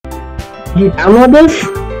Did you download this?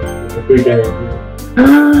 Every day.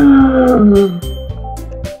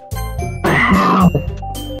 Wow.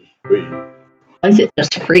 Free. Why is it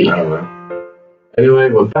just free? I don't know. Anyway,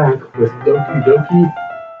 we're back with Doki Doki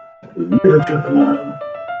Literature Club.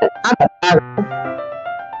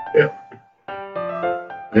 Yeah.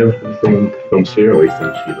 I have been saying from Siri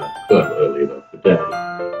since she left club earlier the day.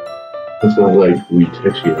 It's not like we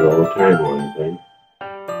text you all the time or anything.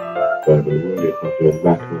 But I've been really hoping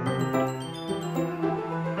back now.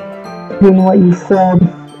 Between what you said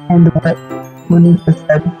and what Monica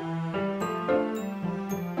said,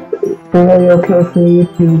 it's really okay for you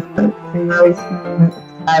to really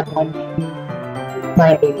sad when she's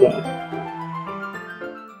my age.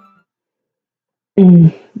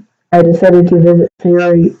 I decided to visit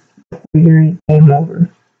Sayori before your game over.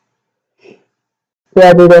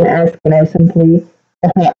 Rather than asking, I simply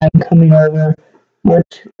said I'm coming over,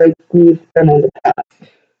 much like we've done in the past.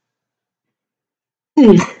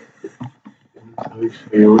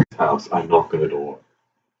 Sayori's house, I knock on the door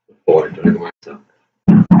before I do it myself.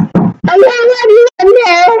 I'm already in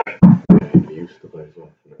there! And I used to play as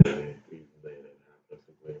often as I even they didn't have this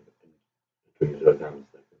between the down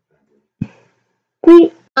second family. We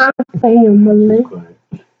are family. Quiet.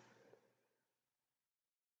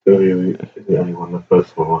 So really, is the only one the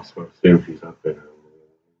first one, so I assume she's up there.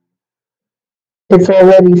 It's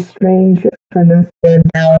already strange for them to stand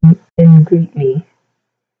down and greet me.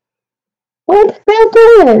 What's that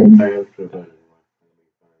doing? I have to find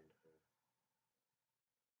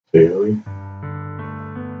Sayori?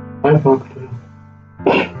 Hi, Doctor. I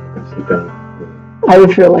sit down. I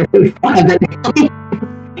would feel like it was private.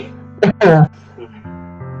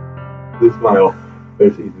 The smile.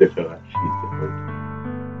 It's easy to feel that she's different.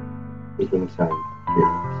 It's gonna sound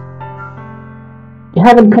curious. You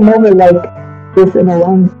haven't come over like this in a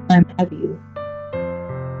long time, have you?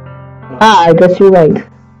 I guess you're right.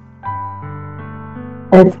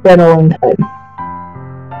 It's been a long time.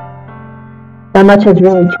 Not much has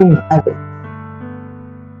really changed, has it?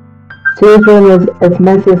 Sue's room is as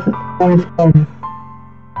messy as it's always been.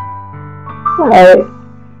 I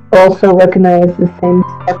also recognize the same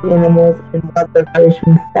stuffed animals and wild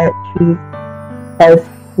decorations that she has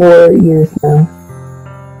for years now.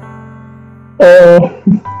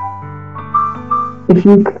 If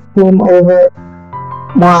you came over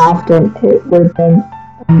more often, it would have been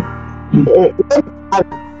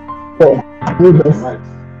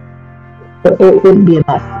it wouldn't be a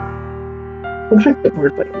mess. Looks like the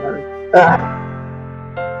word like a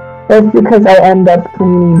That's because I end up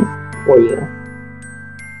cleaning for you.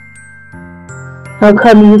 How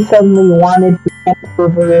come you suddenly wanted to come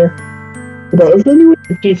over today? Is there any way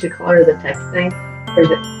to change the color of the text thing? Or is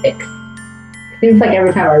it fixed? It seems like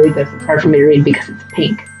every time I read this, it's hard for me to read because it's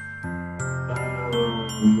pink.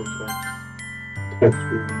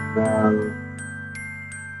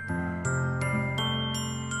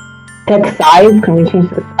 Text size? Can we change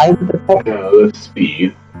the size of the text? Yeah, the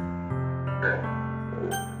speed.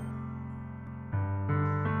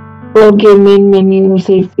 Okay, main menu,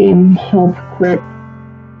 save game, help, quit.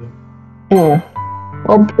 Well,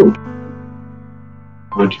 poop.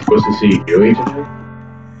 Aren't you supposed to see Huey today?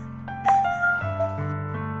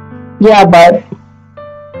 Yeah, but...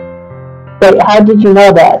 Wait, how did you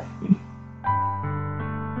know that?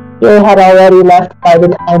 You had already left by the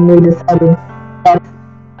time we decided that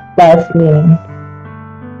last meeting.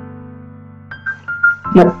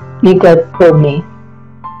 Nika told me.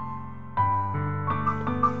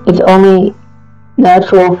 It's only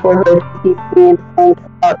natural for her to keep being informed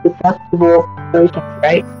about the festival preparations,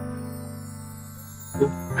 right?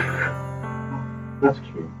 That's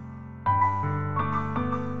true.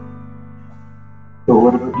 So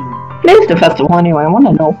what about you? It's the festival anyway, I want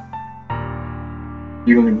to know.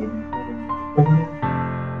 You only movie?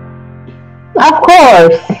 Of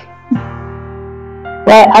course!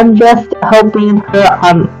 But I'm just helping her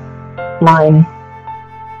online.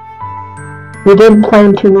 We didn't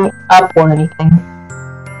plan to meet up or anything.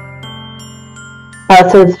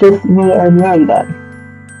 So it's just me and Yuri then.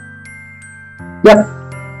 Yep.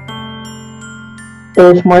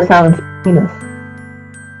 There's more silence between us.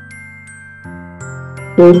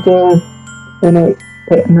 There's still in it,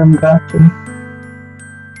 and I'm watching.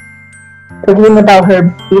 Thinking about her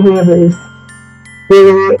behavior is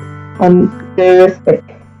really uncharacteristic.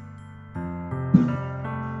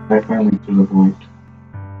 I finally to the point.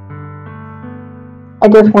 I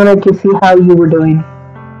just wanted to see how you were doing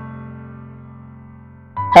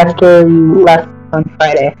after you left on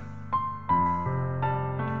Friday.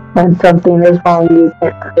 When something is wrong, you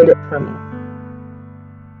can't hide it from me.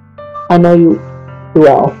 I know you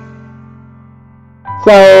well.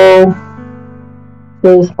 So,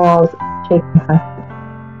 Billy smiles, shaking her head.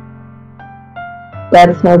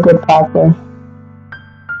 That's no good, Papa.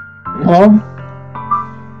 Huh?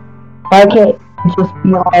 Why can't it just be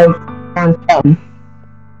like on some?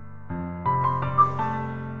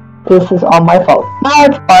 This is all my fault. No,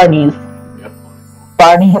 it's Barney's. Yep.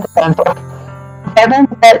 Barney hit the pencil. Kevin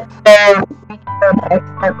said so we can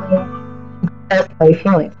accidentally express my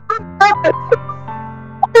feelings.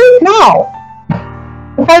 No!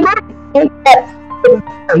 If I don't take that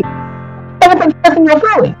straight, I've been expressing your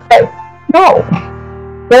feelings. Like, no.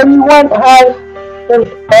 Then you wouldn't have been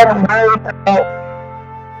worried about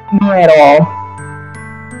me at all.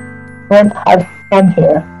 Wouldn't have been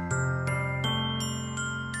here.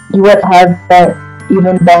 You wouldn't have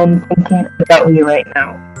even been thinking about me right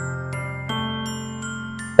now.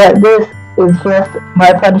 But this is just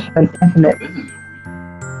my punishment, isn't it? This is a week.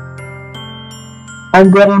 I'm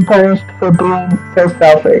getting punished for being so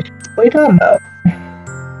selfish. What are you talking about?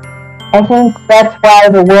 I think that's why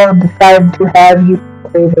the world decided to have you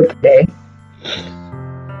over today.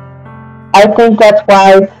 I think that's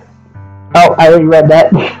why... Oh, I already read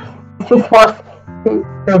that. It's just wants to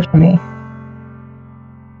search me.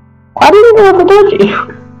 Why do you have a doji?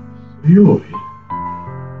 Really?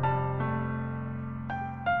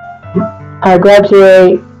 I grabbed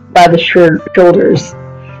Ray by the shoulders. Shoulders?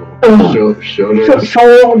 Shoulders.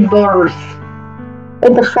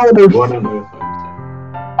 With the shoulders. What on earth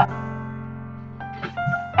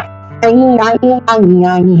Are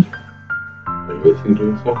you listening to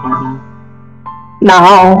yourself right now? No.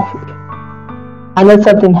 I know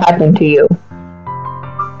something happened to you.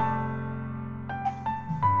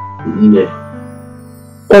 Yeah.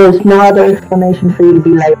 There is no other explanation for you to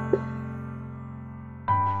be like this.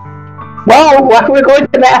 Well, what are we going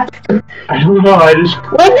to that? I don't know, I just...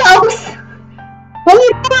 Windows! What are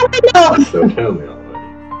you doing, Windows? So tell me already.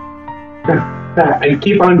 I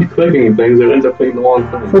keep on clicking things that ends up clicking the wrong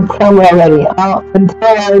thing. So tell me already. Until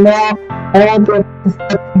I know, I don't have to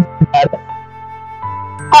stop thinking about it.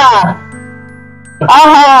 Ah!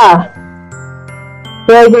 Aha!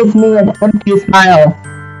 Ray gives me an empty smile.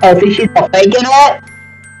 Oh, see, she's not faking it?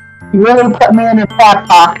 You really put me in a trap,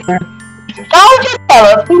 Doctor. Don't just tell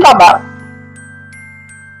us. What are you talking about?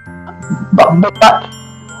 But.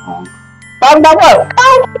 What?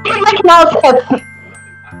 Oh, you're making no sense.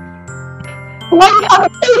 What are you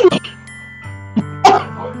talking about?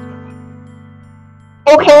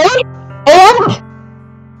 Okay? And?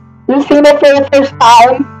 You've seen it for the first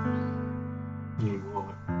time?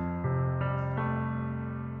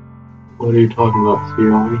 What are you talking about,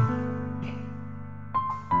 Fiona?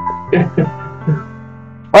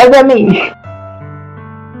 What does that mean?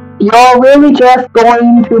 You're really just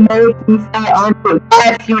going to make me say I'm good.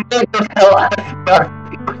 Yes, you did just tell us. At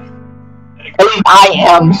least I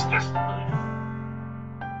am.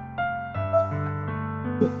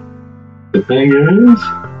 The thing is...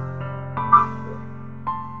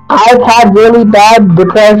 I've had really bad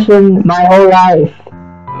depression my whole life.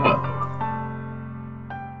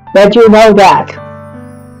 Bet you know that.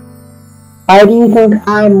 Why do you think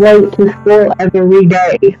I'm late to school every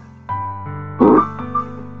day?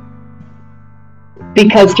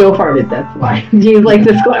 Because Joe farted, that's why. You like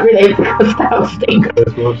to school every day because the house stinks.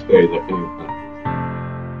 There's most days I think.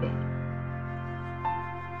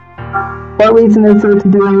 What reason is there to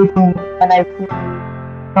do anything when I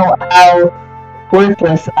know how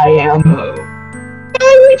worthless I am? Oh. What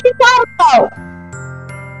are you talking about?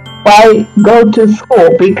 Why go to school?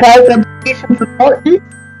 Because education's important?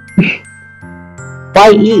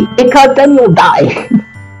 Why eat? Because then you'll die.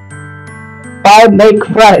 Why make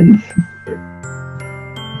friends?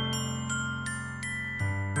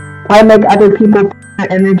 Why make other people put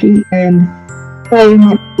their energy and playing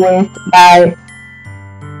it waste by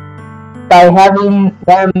having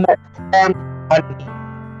them spend on me?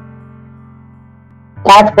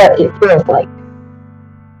 That's what it feels like.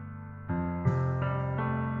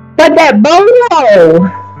 But that bono!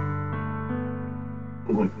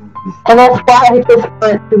 And that's why I just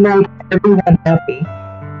want to make everyone happy.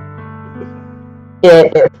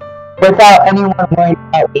 It is. Without anyone worrying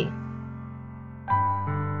about me.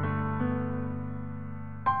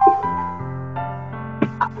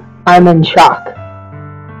 I'm in shock.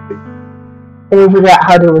 I figure out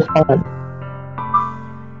how to respond.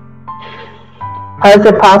 How is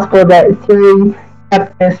it possible that Siri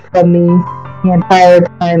kept this from me the entire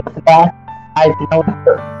time that I've known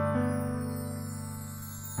her?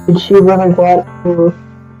 Did she really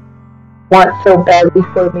want so badly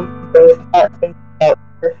for me to just not think about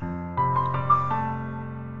her?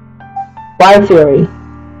 Why, Siri?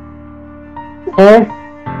 Eh?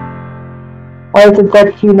 Why is it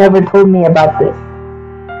that you never told me about this?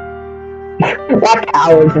 That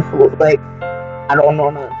cow is just like, I don't know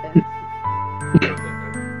nothing.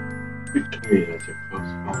 Victoria, that's a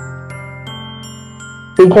close find.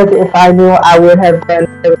 Because if I knew, I would have done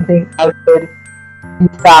everything I could to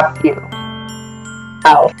stop you.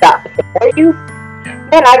 I'll stop for you.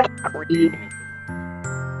 Man, I can't read.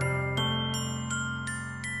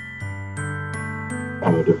 I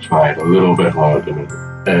would have tried a little bit harder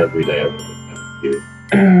every day. I would have helped you.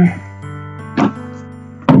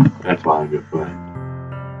 That's why I'm your friend.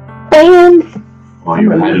 Fans. All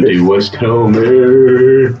you had to do was tell me.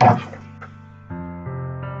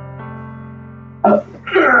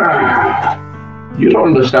 You don't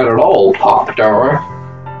understand at all, Doctor.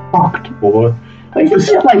 Doctor. Why does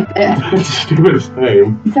it sound like that? That's the stupidest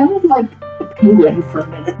name. It sounded like a penguin for a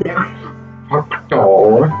minute there.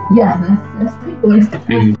 Doctor. Yeah, that's penguins.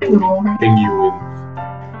 Penguins.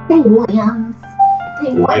 Penguins.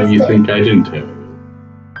 Why do you think I didn't tell you?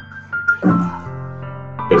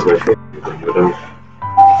 Because I told you that you don't.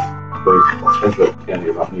 But that's what Kenny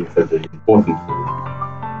about me said the important thing.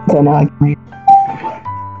 So now I can read.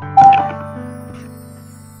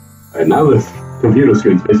 And now this computer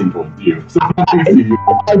screen's facing towards you. So I see you.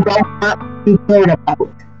 I don't want to be cared about.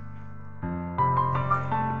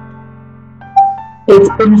 It's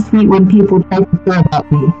bittersweet when people try to care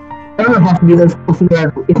about me. I don't have to be this close to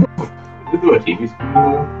their Is this a TV screen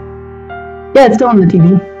now? Yeah, it's still on the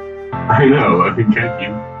TV. I know. I mean, can't you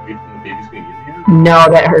read from the TV screen easier? No,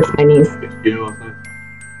 that hurts my knees. You know what I'm saying?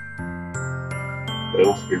 It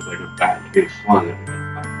also feels like a bat getting swung at the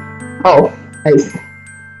Oh, nice.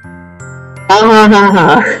 Everyone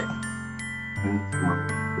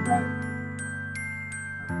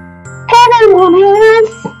has.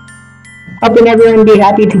 Helping everyone be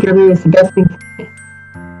happy together is the best thing for me.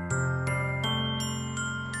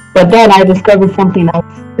 But then I discovered something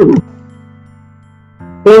else too.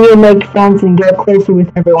 When you make friends and get closer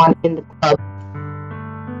with everyone in the club,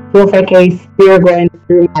 feels like a spear going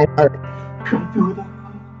through my heart.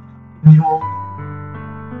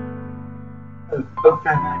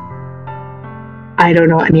 Okay. I don't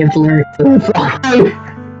know any of the lyrics to that song.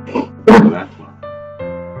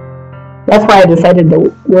 That's why I decided the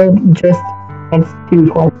world just wants to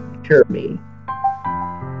torture me.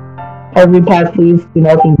 Every path leads to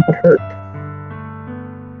nothing but hurt.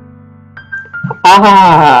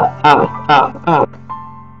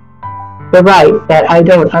 You're right that I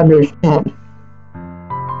don't understand.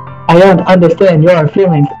 I don't understand your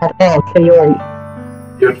feelings at all, Sayori.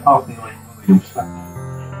 You're talking like William Shatner.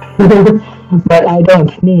 But I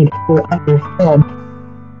don't need to understand.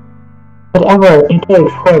 Whatever it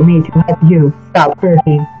takes for me to help you stop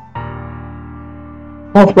hurting,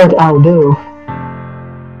 that's what I'll do.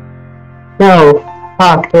 No,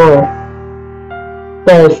 Doctor.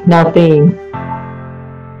 There's nothing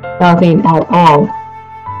at all.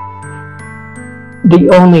 The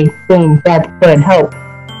only thing that could help,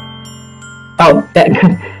 that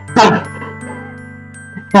could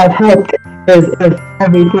have helped is if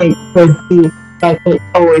everything would be like it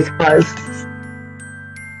always was.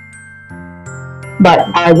 But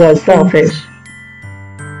I was selfish.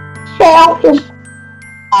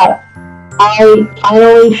 I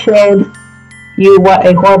finally showed you what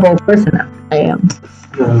a horrible person I am.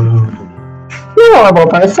 You're a horrible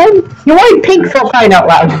person. You weren't pink for crying out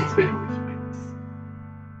loud.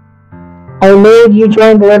 I made you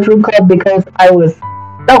join the Red Room Club because I was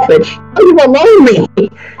selfish. You were lonely.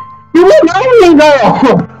 You were lonely,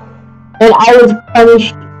 girl. And I was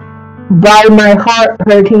punished by my heart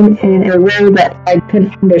hurting in a way that I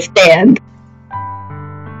couldn't understand.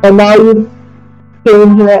 And now you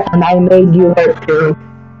came here and I made you hurt too.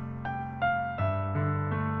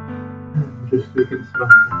 Just thinking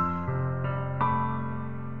something.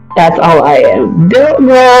 That's all I am.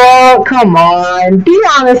 Girl, come on. Be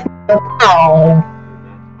honest with us. Oh.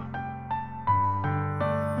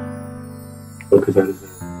 Because I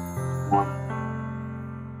deserve one.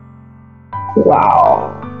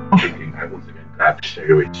 Wow. Thinking I was going to grab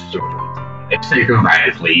Sherry's sword and say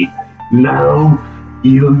quietly, "No,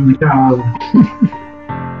 you don't."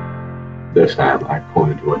 This time I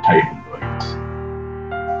pointed to a Titan voice.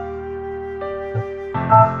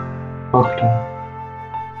 Doctor.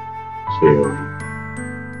 Sherry,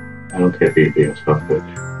 I don't care if you feel selfish.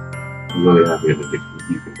 I'm really happy that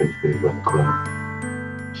you can finish me by the club.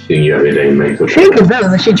 Seeing you every day makes it. She was better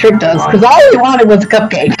than she tricked us, because all we wanted was a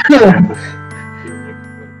cupcake.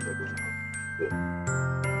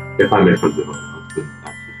 If I make friends with anyone else, then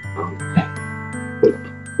that's just fine. But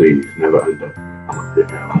please, never underestimate how much you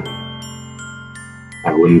have.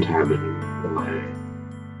 I wouldn't have it any way.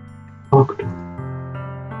 Doctor.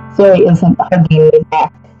 Zoe isn't hugging me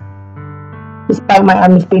back. despite my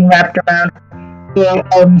arms being wrapped around her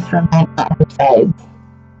arms from at her sides.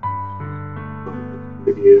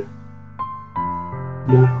 Idea.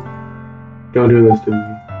 No. Don't do this to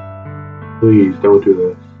me. Please, don't do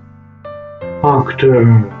this.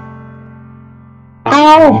 Doctor!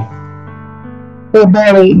 Ow! Her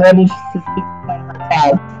belly manages to speak from her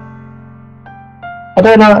sides. I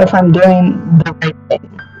don't know if I'm doing the right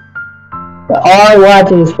thing, but all I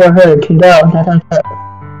want is for her to know that I care.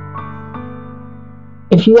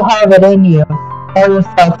 If you have it in you, call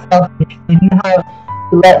yourself selfish, then you have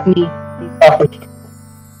to let me be selfish too.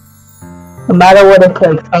 No matter what it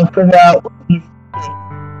takes, I'll figure out what needs to be.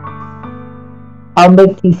 I'll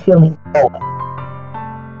make these feelings go away.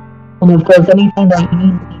 And if there's anything that you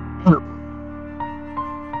need me to do,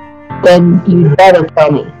 then you better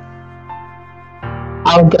tell me.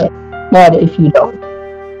 I'll get mad if you don't.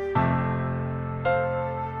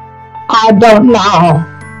 I don't know.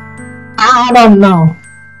 I don't know.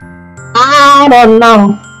 I don't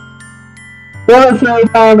know. Rosemary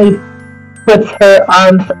finally puts her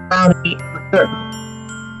arms around me and her.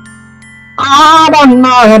 I don't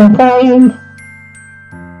know anything.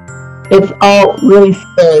 It's all really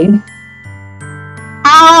scary.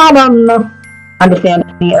 I don't know. Understand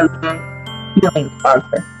any of the feelings about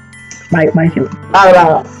her. My feelings.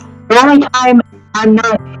 The only time I'm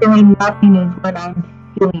not feeling nothing is when I'm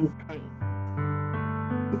feeling pain.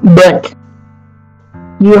 But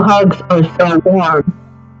your hugs are so warm.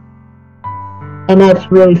 And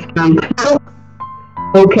that's really scary.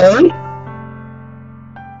 Okay.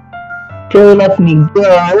 She lets me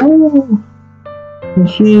go. And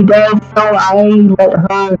she does, so I let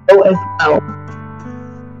her go as well.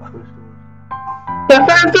 The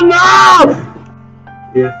first of all!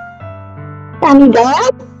 Yeah. Mommy,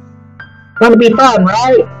 Dad? Gonna be fun,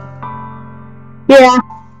 right? Yeah.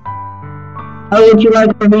 How would you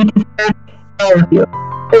like for me to start with you?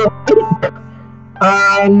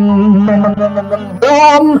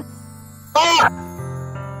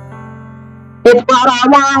 It's what I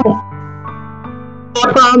want. I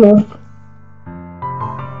promise.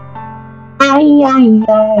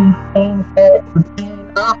 Things that would be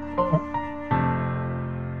awesome.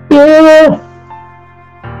 Yeah.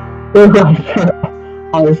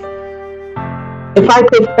 If I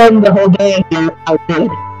could spend the whole day here, I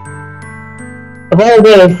would. Of all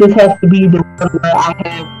days, this has to be the one where I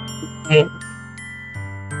have plans.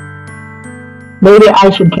 Maybe I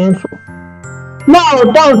should cancel.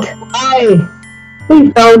 No, don't!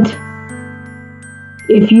 Please don't.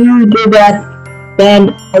 If you did that,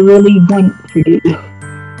 then I really wouldn't forgive you.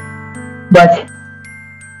 But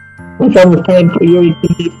it's almost time for you to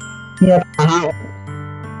meet me at my house.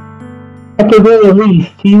 At the very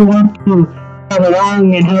least, do you want to come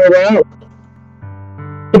along and hang out?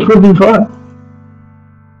 It would be fun.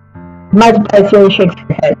 My professor shakes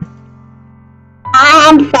her head.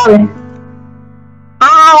 I'm sorry.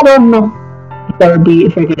 I don't know if that would be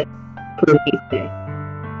effective for me today.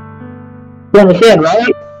 You understand,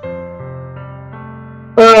 right?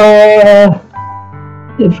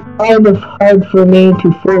 It's kind of hard for me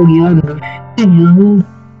to fully understand.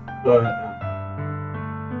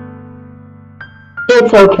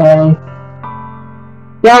 It's okay.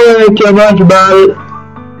 Don't worry too much about it.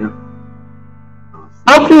 Yeah.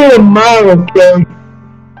 I'll see you tomorrow, okay?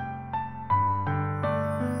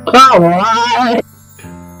 Alright.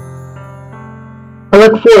 I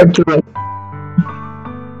look forward to it.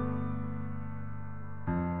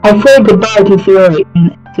 I say goodbye to Siri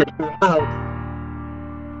and exit her house.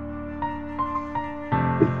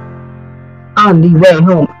 On the way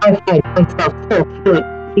home, I find myself so feeling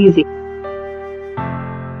easy.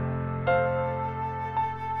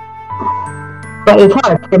 But it's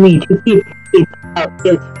hard for me to keep out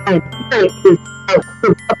his and take his out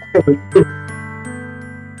over too.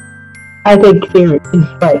 I think Siri is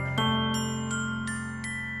right.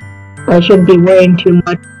 I shouldn't be worrying too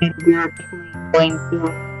much, and we're definitely going to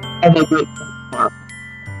have a great time tomorrow.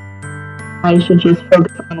 I should just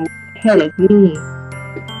focus on what's ahead of me.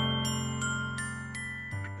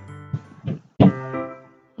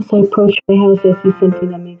 As I approach my house, I see something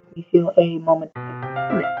that makes me feel a moment of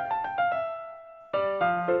panic.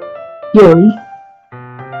 Yuri.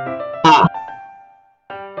 Ah.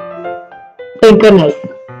 Thank goodness.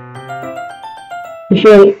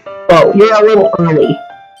 You're a little early.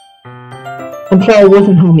 I'm sorry I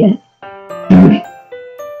wasn't home yet.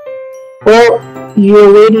 Well, you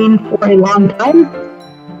were waiting for a long time?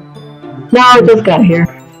 No, I just got here.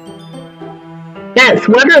 That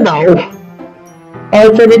sweater though.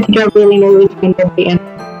 I started to get really nervous when nobody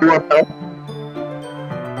entered the workout.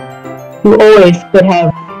 You always could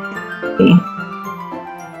have me.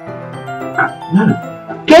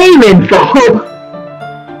 Game info!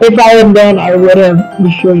 If I had done, I would have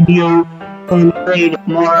assured you and prayed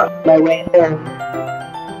more on my way home.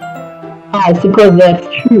 I suppose that's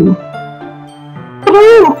true.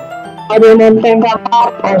 Woohoo! I didn't think of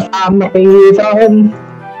that for some reason.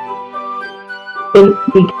 It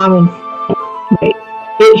becomes... Wait.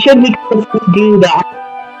 It should be common sense to do that.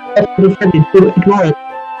 But I decided to ignore it.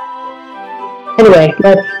 Anyway,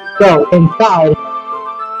 let's go inside.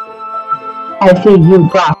 I see you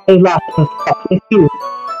brought a lot of stuff with you.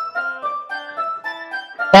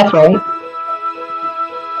 That's right.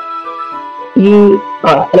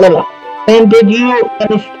 And did you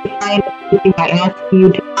manage to find everything I asked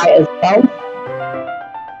you to buy as well?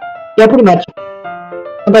 Yeah, pretty much.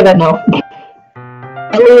 How about that now?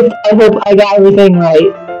 At least I hope I got everything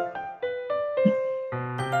right.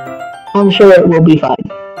 I'm sure it will be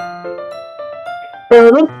fine. So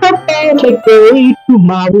let's go and take the way to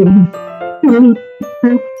my room.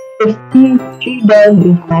 First thing she does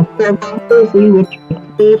is have to see which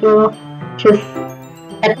little just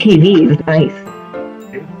that TV is nice.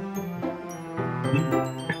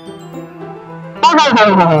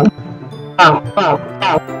 Oh.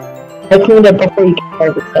 I cleaned up before you came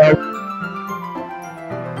over, so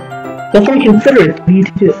that's very considerate of you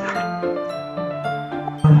to do.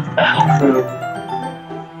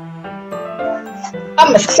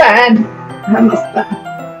 I'm sad.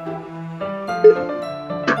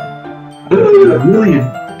 Really?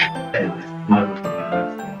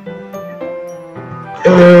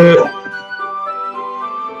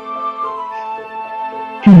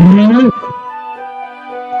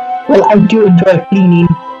 Well, I do enjoy cleaning.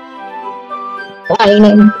 I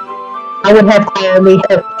would have gladly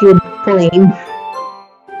helped you clean.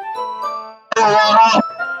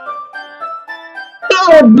 That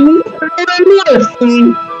would be mercy.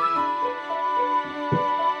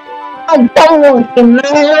 I don't want to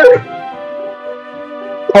know.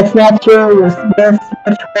 That's not true. This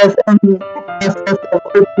much was in the process of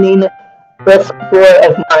opening this door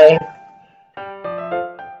of mine.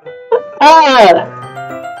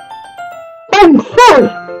 I'm sorry.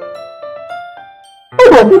 I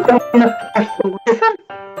wasn't going to press the listen.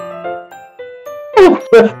 It's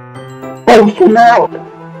just spacing out.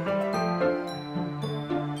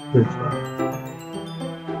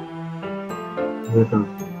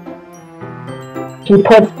 She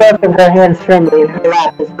puts both of her hands firmly in her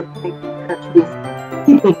lap as if she's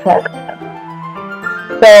deeply trapped.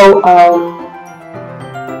 So,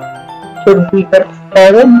 should we get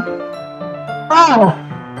started?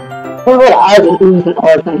 Well, I haven't used an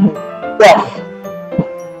organ. Yes.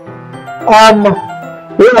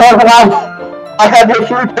 We have enough. I have a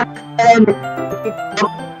few to explain.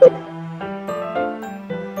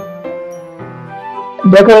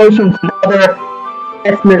 Decorations and other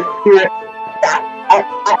atmospheric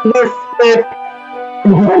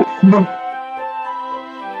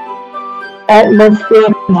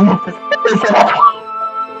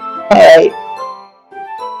Alright.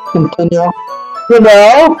 Continue. You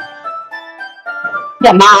know?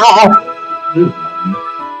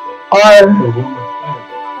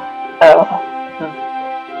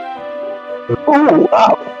 Oh,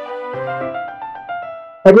 wow.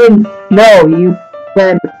 I didn't know you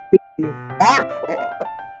planned to speak that far.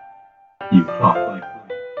 You talk like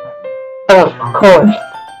Of course.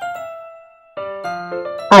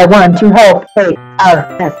 I want to help take our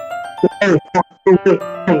best to this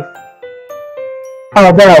place.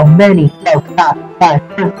 Although many folks got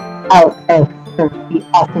out of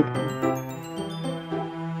curiosity.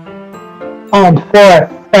 And for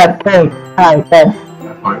that place, I guess.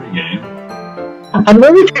 that part of the game. I'm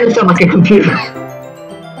really trying to sound like a computer.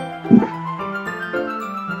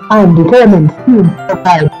 I'm determined to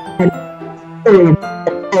provide an experience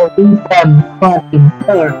that will leave them wanting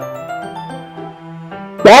more.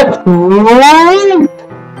 That's right!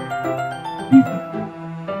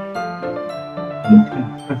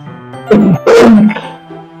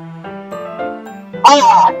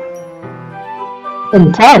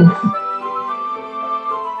 Intense.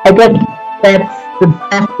 I guess that's the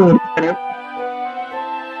best way to put it.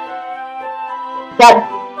 That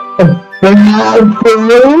a bad thing?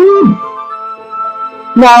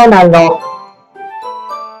 No, not at all.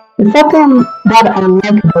 There's something that I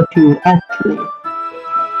like about you, actually.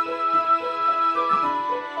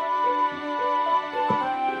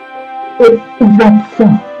 Is that so?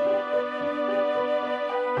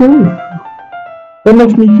 It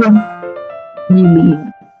makes me feel really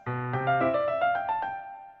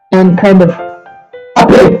and kind of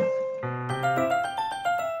happy.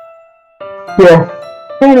 Yeah,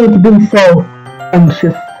 I don't need to be so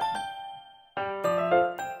anxious.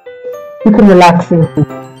 You can relax and I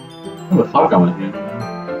have a sock on my hand.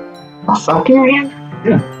 a sock in your hand?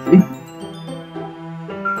 Yeah, see?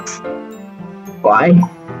 Why?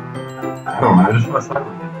 I don't know, I just want a sock on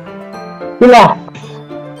my hand. Relax.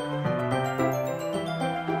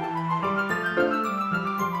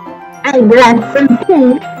 I got some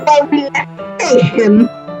things for relaxation. Ooh,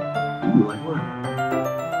 like what?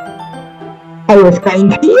 I was going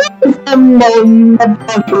to use the name of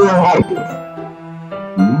the world.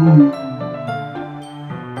 Ooh.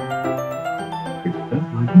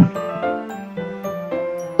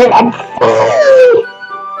 That's like what?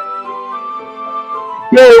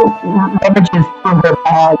 Yo, Ravages pulled her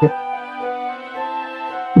bag.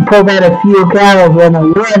 He pulled out a few cows and a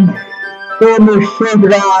one silver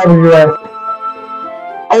sugar object.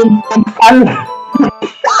 And some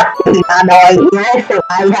shocking annoying here, so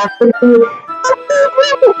I have to do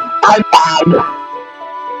my bag.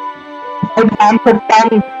 I can't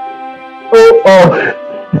pretend. Oh.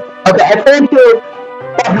 Okay, I turned to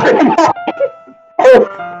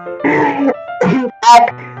back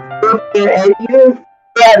and you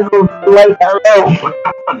said like hello.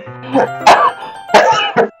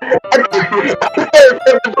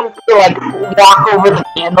 Like walk over the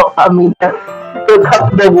handle. I mean, the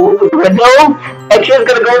window, and she was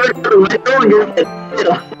gonna go over to the window and just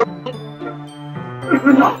like,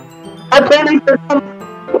 you know. I'm planning for some.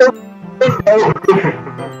 So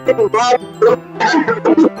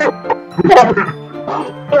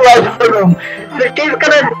she's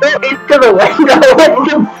gonna go into the window with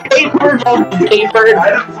some paper, just paper. I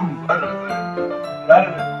have some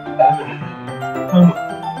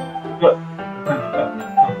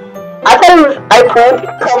I thought it was, I planned to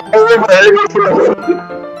come over.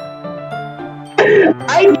 I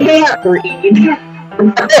can't read.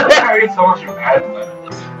 I already told you bad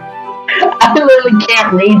letters. I literally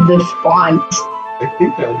can't read this font. I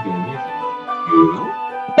think that was gonna be you know?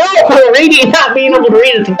 No, reading, not being able to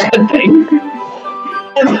read is a bad thing.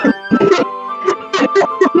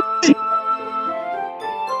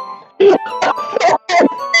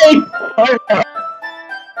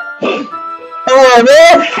 Oh,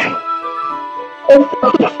 this.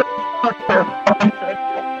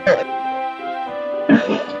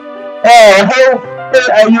 How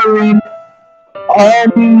are you read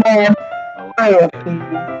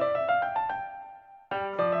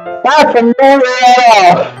that's a never at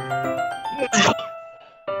all.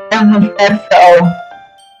 That's so.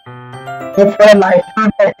 It's one of my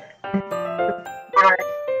favorite.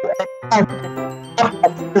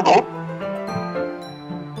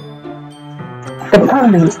 The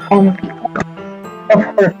police and people of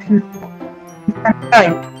her people.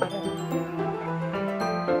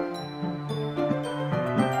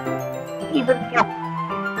 Even if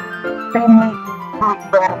family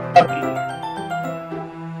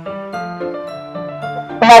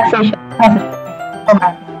relaxation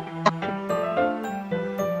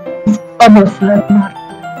almost like not.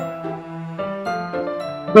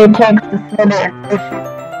 They text the center and push it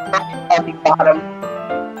at the bottom.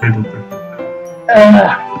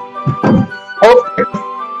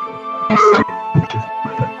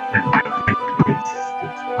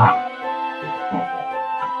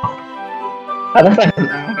 That's like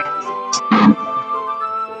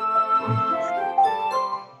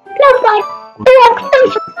just like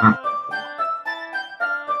relaxation.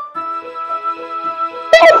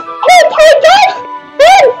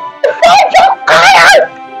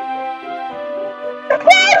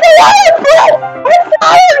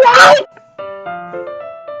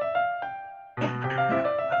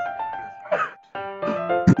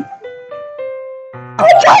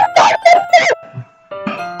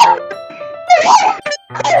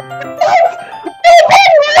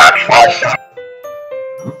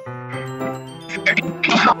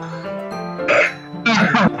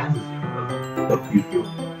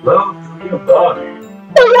 Love to your body.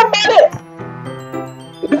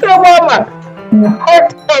 It's your mama.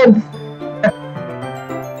 Heart and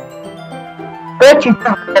but you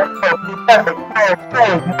don't have to because it's my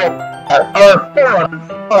forms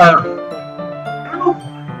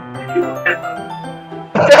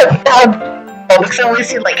we can only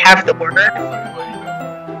see like half the word.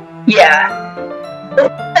 Yeah. The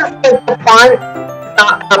font is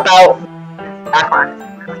not about background.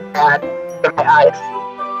 It's really bad for my eyes.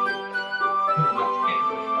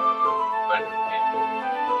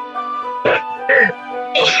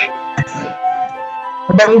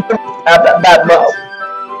 That low.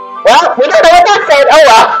 Well, we don't know what that said. Oh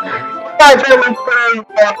well. You guys really playing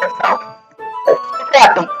for yourself. She's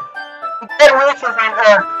happy. She did wishes in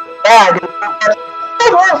her bed.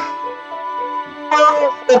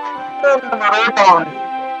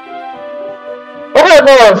 are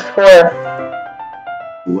those for?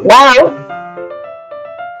 Wow.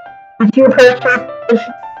 Did you purchase this?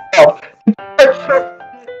 Oh. Did you purchase the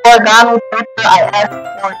origami paper I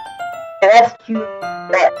asked you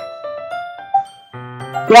that?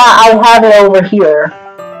 Yeah, I have it over here. I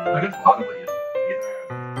just thought about you.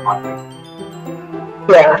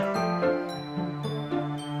 Yeah.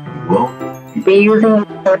 Well, Be using the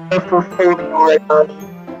paper for folding origami.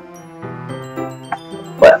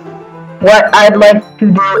 But what I'd like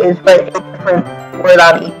to do is write a different word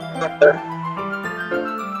on each paper.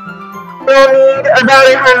 We'll need about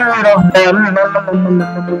 100 of them.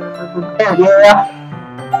 Yeah.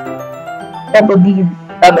 What would these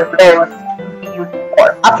other those be used for?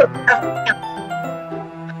 Okay.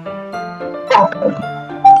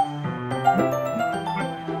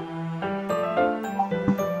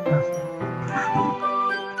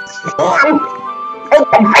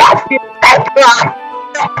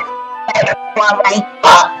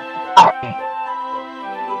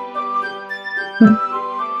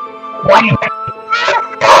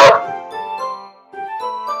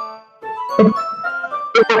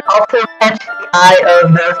 It would also catch the eye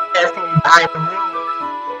of those passing by the room.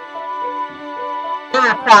 It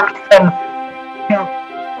would attract some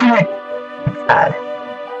inside.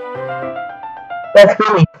 That's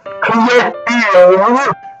really clear.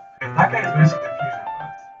 that guy's basically confusing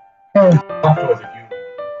us. Afterwards, if you.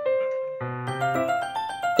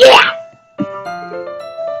 Yeah!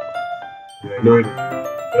 No,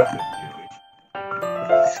 definitely.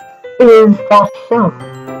 Is that so?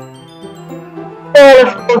 Well, I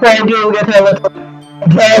suppose I do get a little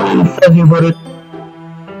jealous of you, buddy.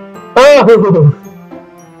 Oh!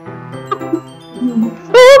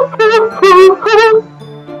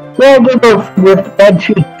 There goes with bad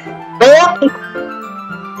cheeks.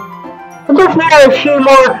 It just matters a few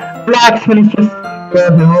more blacks when it's just the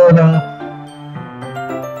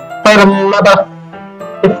mother.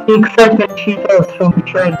 It's the excitement she feels from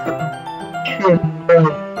sharing some shit.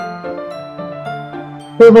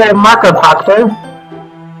 Here's a marker boxer.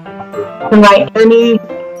 You can write any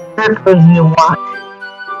characters you want.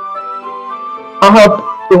 I'll help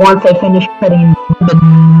you once I finish cutting the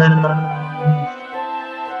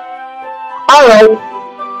Alright.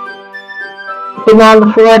 So now the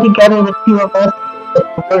four together, the two of us,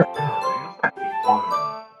 work.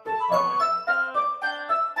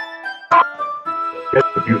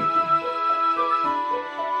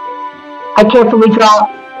 I carefully draw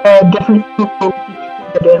different people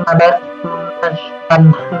doing my best.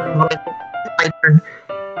 My turn.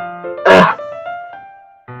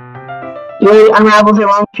 Yuri unravels a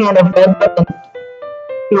long strand of red ribbon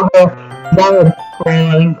to her desired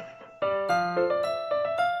length.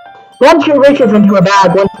 Then she reaches into her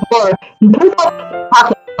bag once more and pulls out a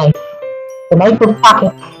pocket knife. The knife with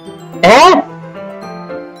pockets. Eh?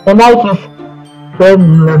 The knife is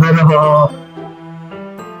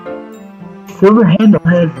silver handle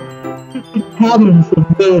has patterns of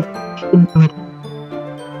waves into it.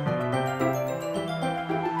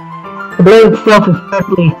 The blade itself is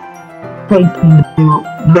perfectly placed in the blue.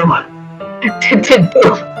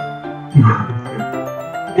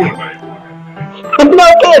 No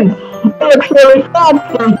kidding! It looks really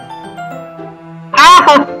fancy.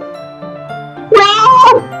 Ah! No!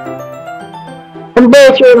 And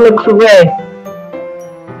Bertrand looks away.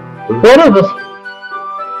 What is this?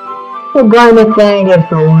 The garment thing is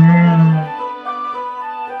so weird.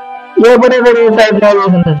 Yeah, whatever it is, I have no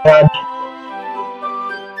reason to judge.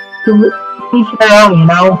 Each their own, you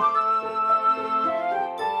know?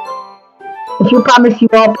 If you promise you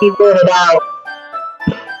won't be weirded out.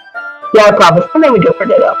 Yeah, I promise. And then we go for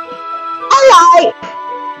it up. Alright!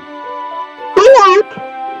 Alright!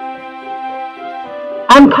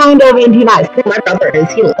 I'm kind of into knives. My brother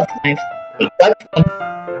is. He loves knives. He loves them.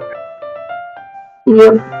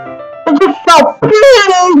 Yep. It's just so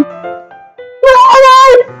pretty!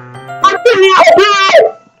 Alright! I can't help it!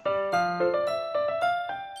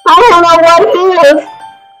 I don't know what it is.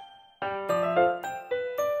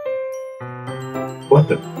 What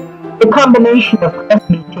the? The combination of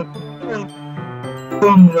craftsmanship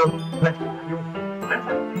and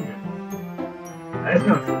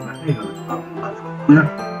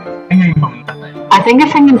I think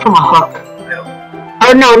it's hanging from a hook.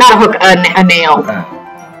 Oh no, not a hook, a nail.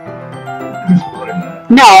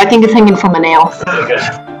 No, I think it's hanging from a nail.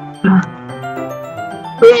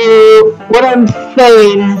 What I'm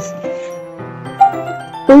saying is,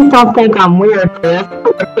 please don't think I'm weird for this.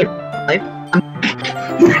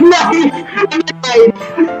 No,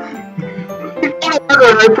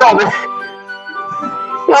 I promise.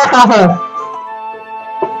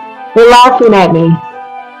 You're laughing at me.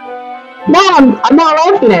 No, I'm not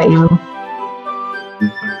laughing at you.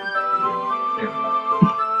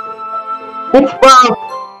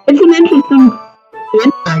 It's an interesting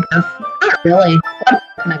thing, I guess. Not really. What kind of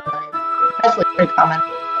knife? Especially pretty common.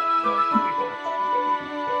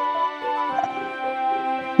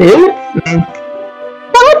 Boots?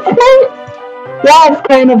 Boots, man? Yeah, it's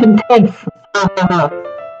kind of intense.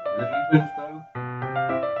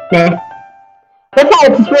 Yeah. That's why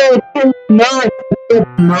it's really nice. There's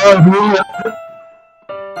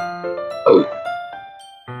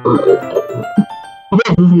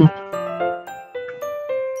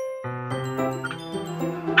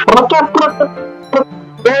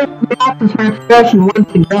the office for expression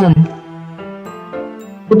once again.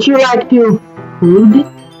 Would you like to food?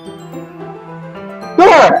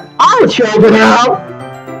 Sure, I'll show it out.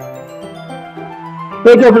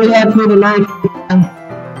 Wake up and have me the knife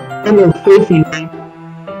and you're facing me.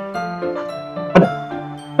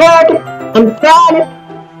 And turn it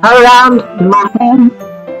around in my hand.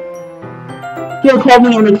 Feels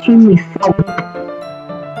heavy and extremely solid.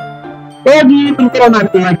 Where do you think that I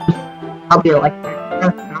might be like this? I'll be like this.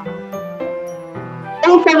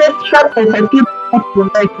 Thanks for this sharpness. I feel like you're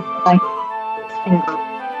very precise.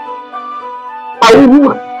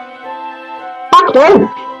 Oh! Okay!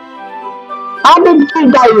 How did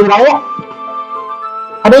you die, right?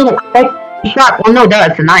 I didn't expect a sharp. Well, no,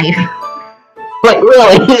 that's a knife. But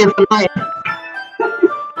really, it's a knife.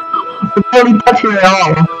 It's barely touching at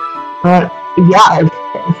all. But yeah,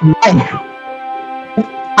 it's a knife.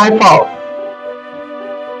 My fault.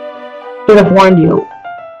 Should have warned you.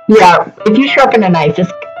 Yeah, if you sharpen a knife, it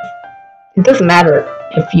doesn't matter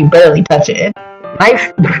if you barely touch it.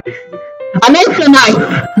 Knife? I mean, it's a knife!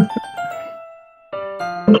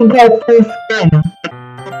 I can get through skin.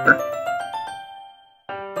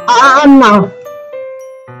 No.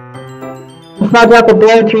 It's not like a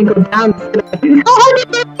blood trickle down.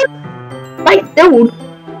 Like, dude.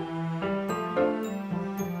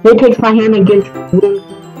 He takes my hand and gives me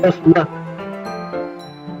first look.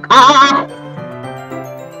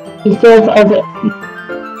 He says as it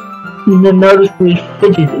noticeably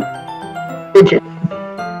fidgets.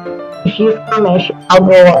 If you finish, I'll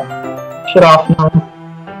go shut off now.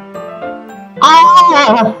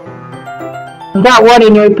 Without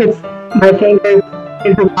warning, he puts my finger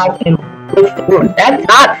in her mouth and licks the wound. That's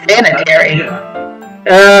not sanitary.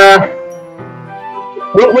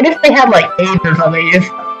 What if they had like AIDS or something? You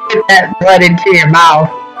just put that blood into your mouth.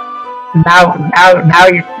 Now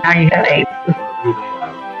you got AIDS.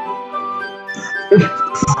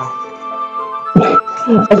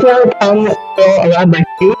 I feel like I'm still around my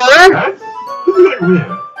finger.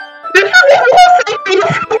 This is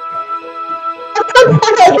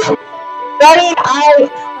Daddy, I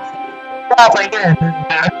stop my hand.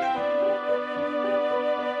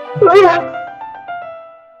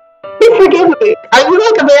 Please forgive me. Are you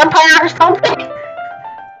like a vampire or something?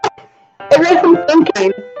 It was some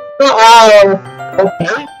thinking.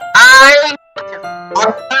 Okay.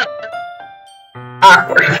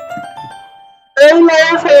 Awkward.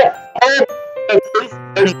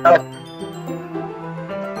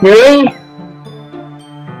 Really?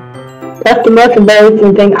 That's the most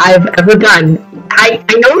embarrassing thing I've ever done. I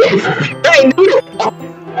noticed. I noticed.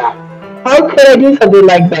 How could I do something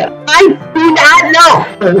like that? I do not know.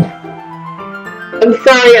 I'm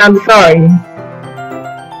sorry.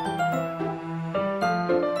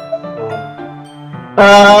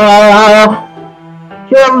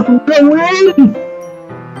 She was away.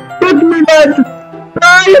 Took me by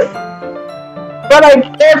surprise. But I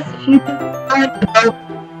guess she decided to help.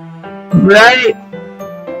 Right?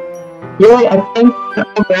 Yeah, I think the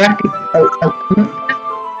overacting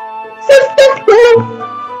successful.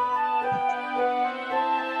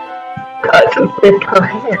 Cut with her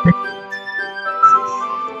hand.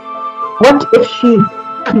 What if she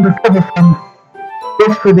can recover from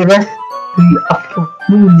this for the rest of the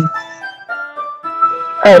afternoon?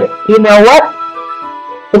 You know what?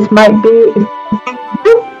 This might be,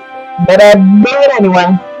 but I do it anyway.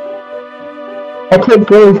 I take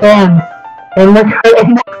Billy's hand and look her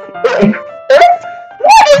in the face.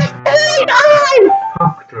 What is going on?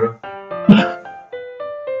 Doctor.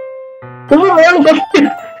 What is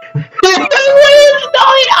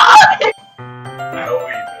going on? How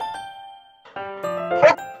are you?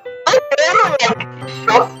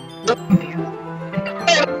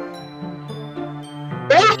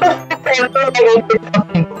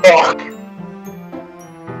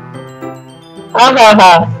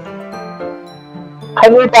 I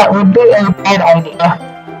knew that would be a bad idea.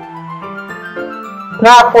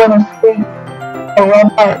 Not for the street, a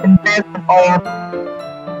vampire in bed or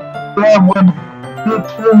where would be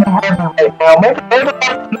extremely heavy right now. Maybe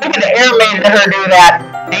the air made her do that.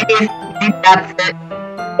 Maybe that's it.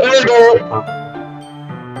 Air did it.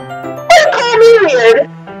 Don't call me weird.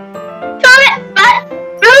 Stop it!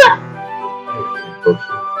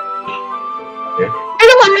 I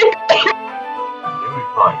don't want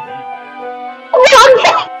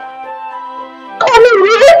to. Call me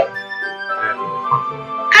weird?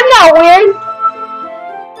 I'm not weird.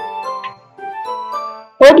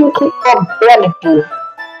 Where do you keep your bandages?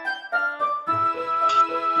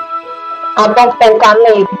 I don't think I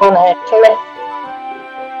need one actually.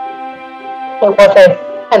 It was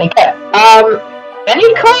any cut. Any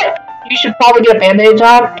cut? You should probably get a bandage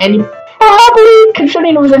on, and you probably,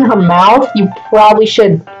 considering it was in her mouth, you probably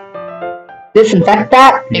should disinfect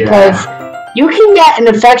that because you can get an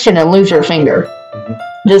infection and lose your finger.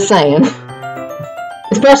 Just saying.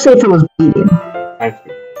 Especially if it was bleeding.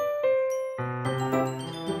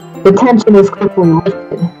 The tension is quickly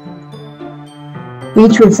lifted.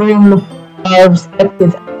 Each resume of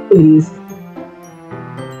respective activities.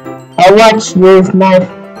 I watch your knife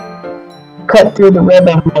cut through the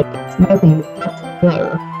ribbon like it's nothing but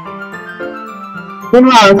there.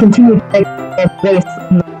 Meanwhile, I continue to take a place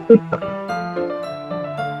in the paper.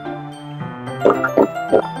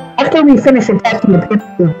 After we finish attaching the paper to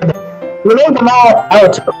the ribbon, we lay them all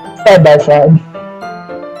out side by side.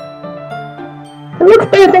 It looks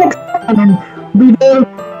better than expected, and we very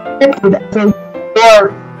effective as a door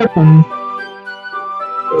opens.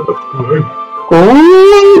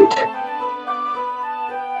 Great!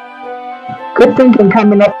 Good thinking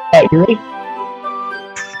coming up at you, right?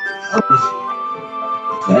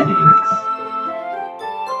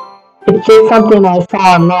 It's just something I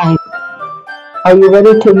saw online. Are you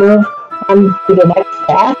ready to move on to the next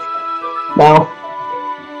task? No.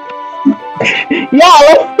 Yeah,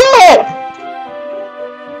 let's do it!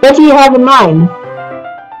 What do you have in mind?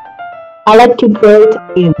 I like to create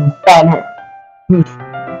a banner.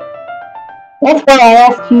 That's why I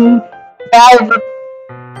asked you to buy the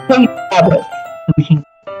paint tablet.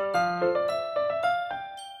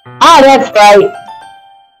 Ah, that's right.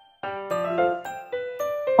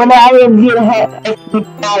 When I am here to have a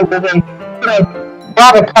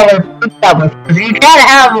watercolor paint tablet. You gotta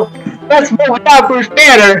have let's move without Bruce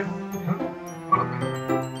Banner.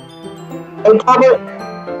 Paint tablet?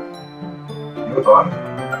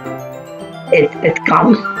 It's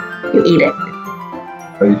gum. You eat it.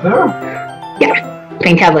 Are you sure? Yeah.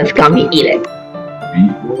 Paint tablet's gum, you eat it.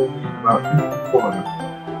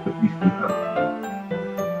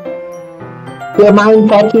 Do you mind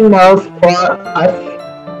fetching those for us?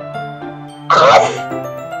 Us?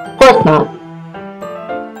 Of course not.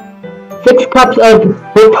 6 cups of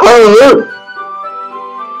repose.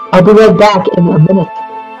 I'll be right back in a minute.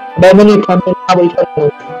 By minute, I mean probably 10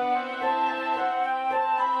 minutes.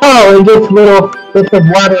 Oh, and this little bit of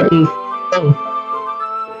water is thing.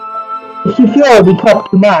 If you feel the cup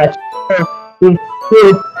too much,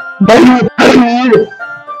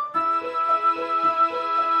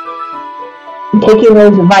 taking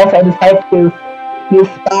Ray's advice, I decided to use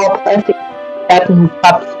small plastic wrapping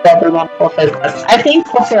cups rather than full-size glass. I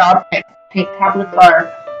think what there are paint tablets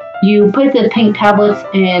are, you put the paint tablets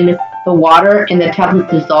in the water and the tablets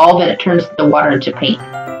dissolve and it turns the water into paint.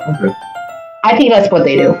 Okay. I think that's what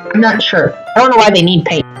they do. I'm not sure. I don't know why they need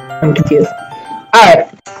paint. I'm confused. Alright.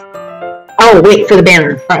 Oh, wait, for the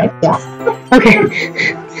banner. Alright, yeah. Okay.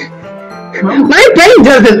 My brain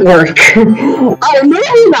doesn't work. Oh,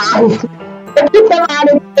 maybe not. If you come out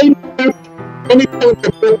of paper, anything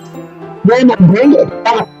to fix, then bring it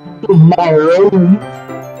back to my room.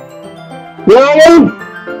 Really?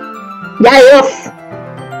 Yes.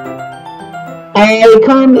 I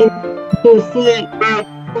come in to see her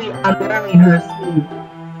unraveling her sleeve,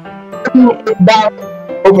 putting it back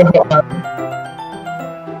over her arm.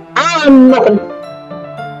 Nothing.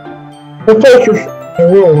 Her face is a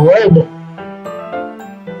little red.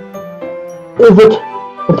 Is it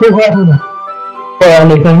too hard or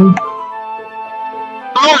anything?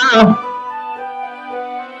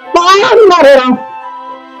 Not at all.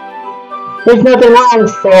 There's nothing on,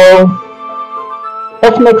 so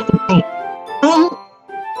let's mix the paint.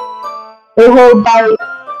 They hold by.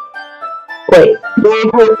 Wait, they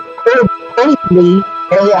hold closely.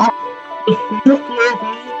 If you feel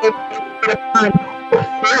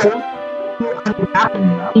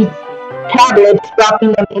these tablets,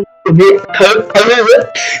 dropping them into the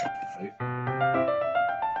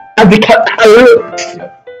I've become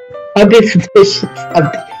I've been suspicious of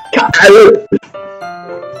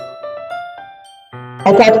I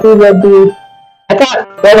thought we would do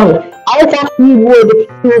we would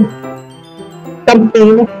do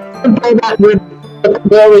something that would look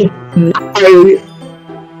really nice.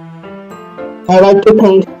 I like to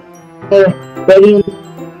paint the radiant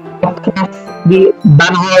across the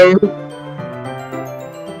banners,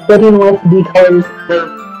 starting with the colors of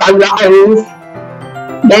sunrise,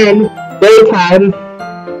 then daytime,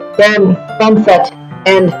 then sunset,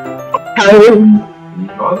 and home. You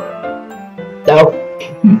draw that? So,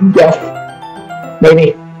 yes, maybe.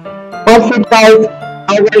 Once or twice,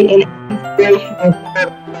 I write an inspirational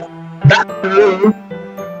quote. That's true.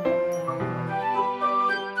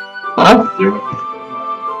 Huh?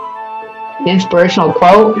 Inspirational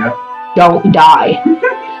quote? Yeah. Don't die.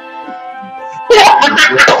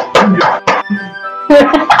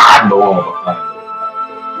 On the wall behind.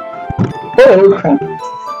 Oh, crap.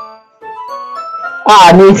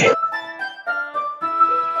 Ah, neat.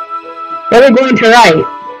 What are we going to write?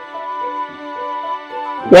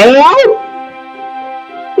 Well,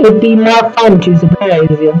 it'd be more fun to surprise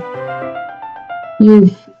you.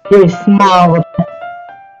 Use your smile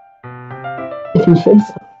if you say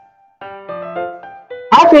so.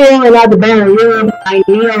 After yelling out the banner, you and I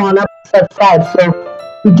kneel on opposite sides so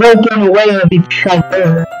we don't get in the way of each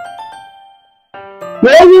other.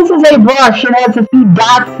 Ray uses a brush and has a few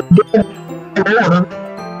dots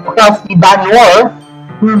across the banner,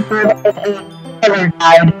 referred as a color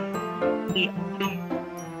guide.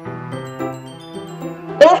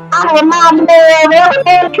 This kind of reminds me of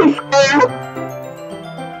elementary school.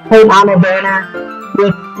 Paint on a banner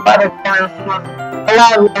with watercolors with a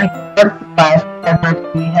lot of art class that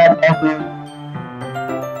we had every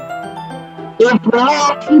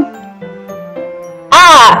information.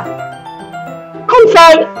 I'm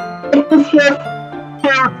sorry, it was just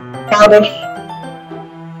too childish.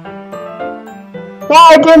 No,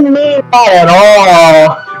 I didn't mean that at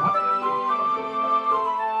all.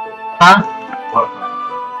 Huh?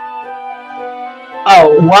 Oh,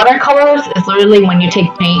 watercolors is literally when you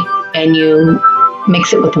take paint and you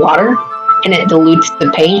mix it with water and it dilutes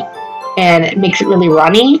the paint and it makes it really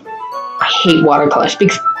runny. I hate watercolors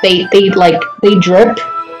because they drip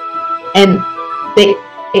and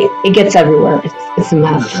it gets everywhere. It's a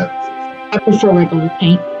mess. I prefer regular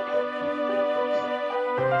paint.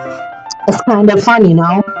 It's kind of fun, you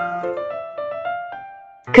know?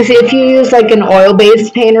 Because if you use like an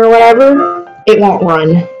oil-based paint or whatever, it won't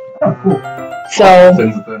run. Oh, cool. So,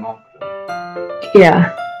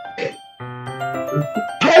 yeah.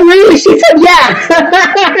 Oh, really? She said, yeah.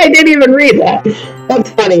 I didn't even read that.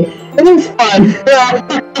 That's funny. It is fun.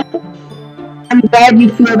 I'm glad you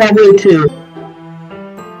feel that way too.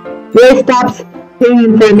 Ray stops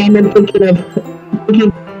paying for a name and thinking to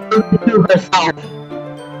herself.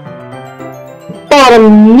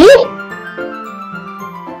 Pardon me?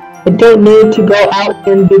 I don't need to go out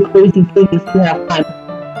and do crazy things to have fun.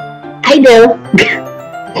 I do.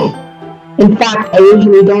 In fact, I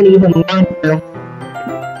usually don't even want to.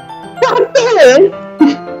 Not good.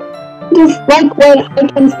 Just like when I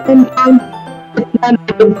can spend time with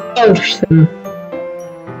another person.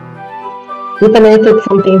 You can answer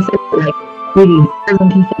something simple like reading.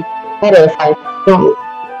 Doesn't he think better if I don't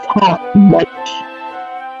talk much?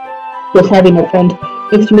 Just having a friend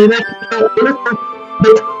makes me make a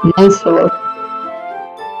bit nicer.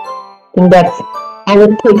 And that's all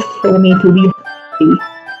it takes for me to be happy.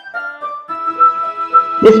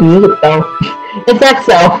 This music though, is that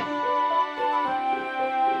so?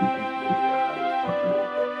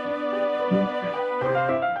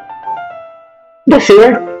 The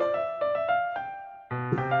sewer?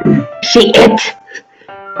 See it?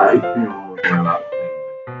 I feel not.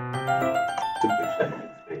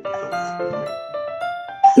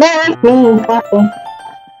 No, it's me, exactly.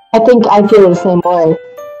 I think I feel the same way.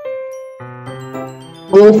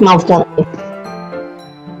 It really smells gently.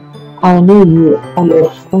 I knew you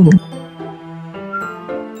understand.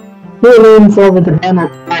 He leans over the banner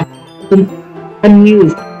with an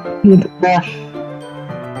unused brush.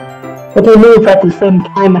 But they move at the same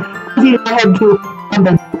time, causing my head to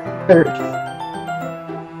under hurts.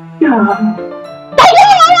 Yeah.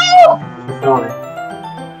 Sorry.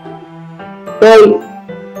 Ray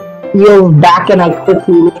yells back and I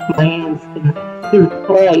quickly lift my hands in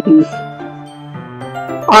surprise.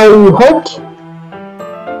 Are you hurt?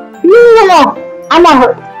 No, I'm not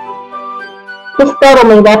hurt. Just startled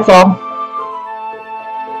me, that's all.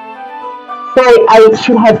 Sorry, I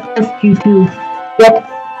should have asked you to get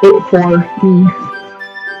it for me.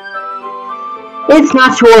 It's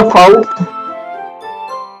not your fault.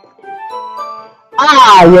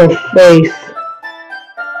 Ah, your face.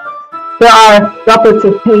 There are droplets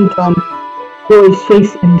of paint on Joey's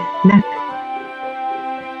face and neck.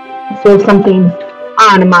 I feel something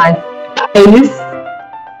on my face.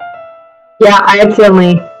 Yeah, I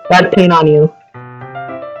accidentally got paint on you.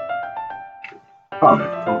 Oh,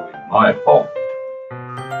 it's totally my fault.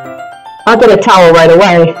 I'll get a towel right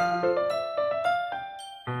away.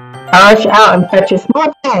 I rush out and fetch a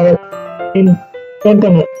small towel and dip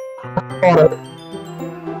in it with water.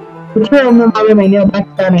 Return to my room, I kneel back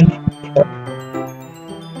down and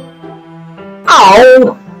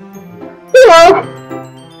ow! Yeah!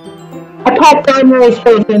 I popped down really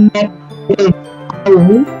straight and neck.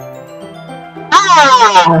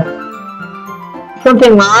 Ah!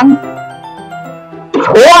 Something wrong?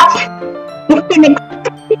 What?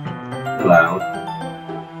 Loud.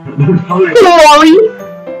 Sorry.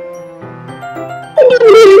 I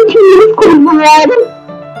didn't mean to use cold blood.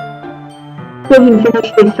 Wasn't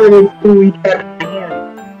finished, they started to retract my hand.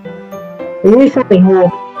 I knew something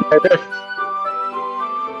horrible about this.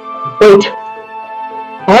 Wait.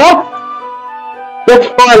 Huh? Let's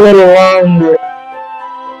fly a little longer.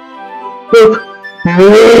 Look.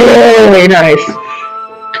 Really nice.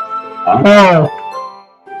 Huh? Oh.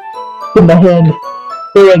 In the head.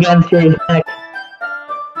 Here against your neck.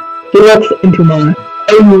 She looks into my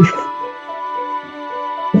eyes.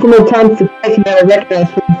 It's no time to question that I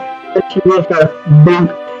recognize her, but she was her boot.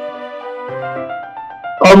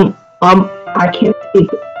 I can't speak.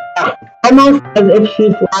 Almost as if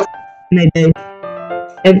she's lost in a day.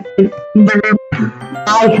 And I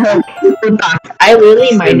heard her thoughts. I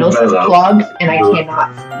literally, my nose is clogged and I cannot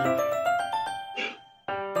speak.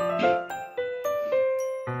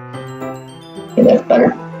 Okay, that's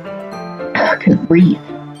better. I can breathe.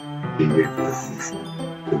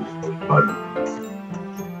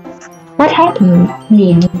 What happened,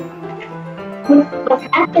 Mimi? What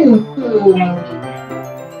happened,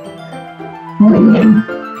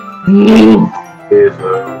 Mimi? Is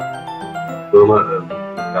Wilma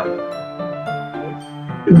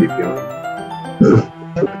is he feeling?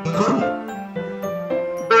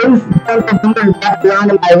 Felt the finger wrapped around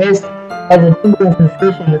my wrist as a tingling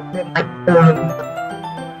sensation that spread my forearm.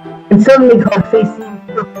 And suddenly her face seemed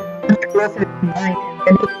so much closer to mine,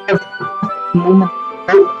 and then it just a moment.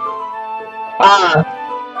 Ah.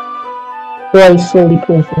 Roy slowly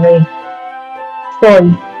pulls away.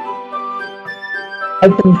 Sorry.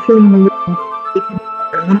 I've been feeling a little.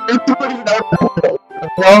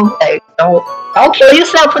 Don't kill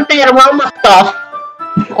yourself with that aroma stuff.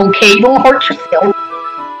 Okay, don't hurt yourself.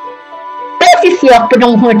 Hurt yourself, but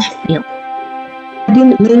don't hurt yourself. I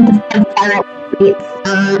didn't mean to find out. It's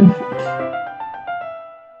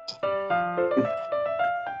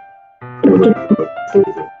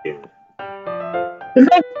Is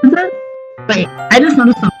that? Wait, I just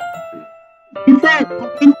noticed something. Is that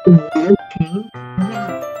something the world changed?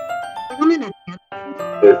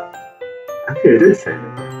 Actually, it is saying.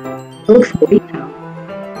 It looks great now.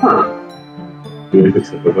 Huh. Maybe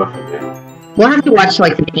fix it with nothing there. We'll have to watch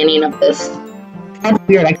like the beginning of this. That's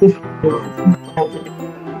weird. I can.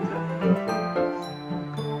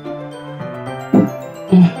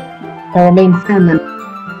 That remains stand then.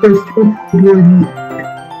 First,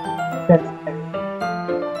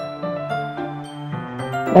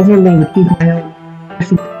 that's one thing to keep my own.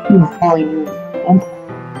 Actually, falling in.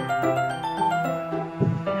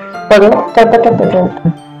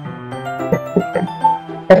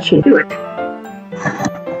 That should do it.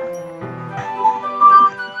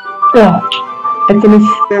 Oh, I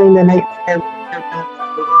finished filling the night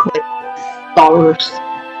with stars.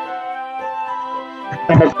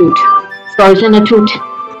 And a toot. Stars and a toot.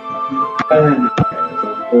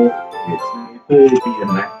 It's be an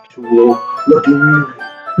actual looking.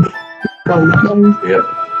 Yep.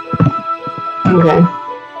 Okay.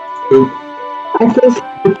 Cool. I think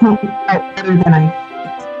it turned out better than I.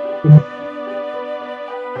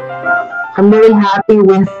 I'm really happy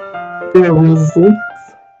with the results.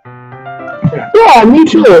 Yeah, me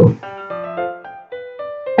too.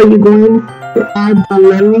 Are you going to add the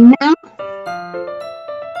lettering now?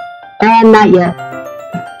 Not yet.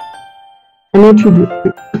 I need to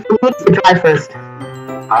try first.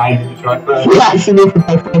 I need to try first. Yeah, she needs to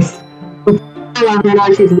try first. I know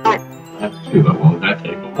she's wet. That's true, but won't that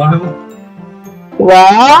take a while?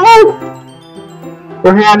 Well,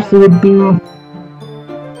 perhaps it would be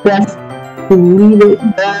best to leave it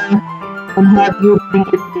there and have you bring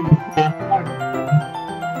it in.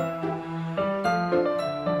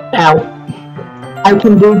 Now, I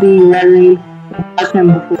can do the lettering question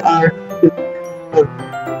before our.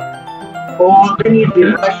 Oh, I need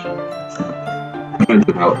the question. Depends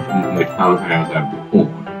about like how I was at before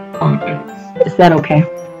on the face. Is that okay?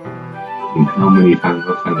 And how many times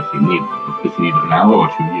what time does she need? Does she need an hour or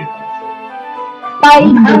 2 years?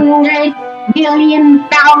 500 billion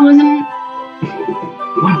thousand.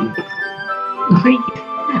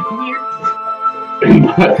 In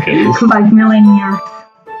that case, 5 million years.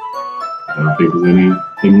 I don't think there's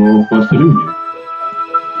anything more for us to do here.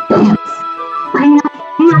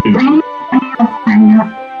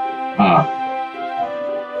 Ah.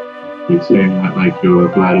 You saying that like you're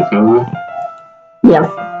glad it's over? Yes.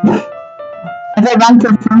 If I run to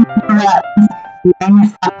some that you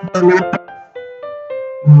stop the river.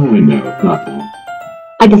 Oh, no, it's not that.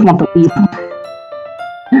 I just want to leave.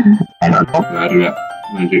 I don't know. Glad we got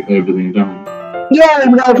everything done. Yeah,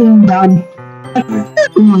 we've got everything done. Let's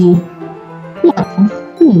see. Yes, let's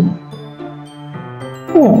see.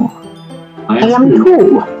 Oh, I am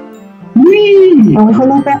cool. Whee! I was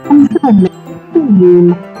another unfriendly.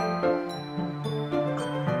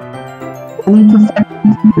 I need to start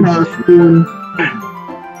now soon.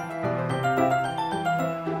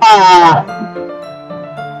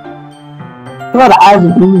 What the odds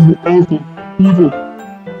of losing fancy? Easy.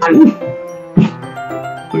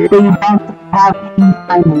 So you don't have any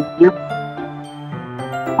time in here.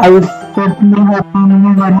 I was certainly hoping you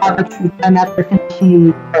would have extra time after finishing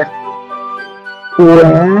your work. Well,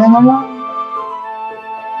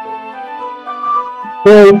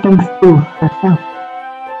 very thanks to herself.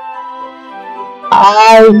 I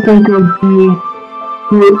think it would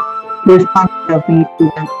be responsible of me to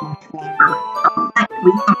work much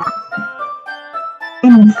longer.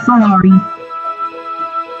 I'm sorry.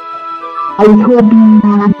 I was hoping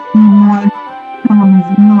there would be more time as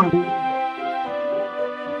normal.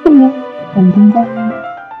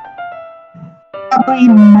 Probably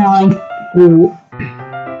my fault.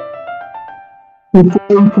 It's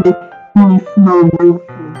awful when it's no working.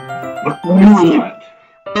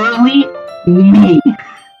 Really? Me.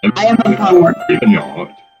 I am a power. Even your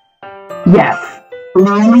heart. Yes.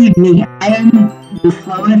 Believe me, I am the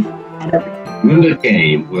slowest at everything. In the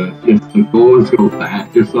game where just the goals go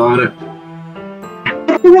fast, just on it.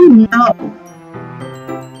 Actually, no.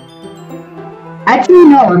 Actually,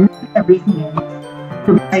 no. I'm not everything is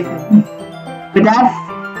surprising. But that's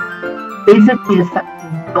basically the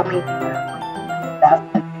only thing that's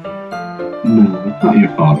it. No, it's not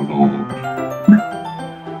your fault at all.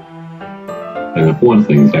 And the important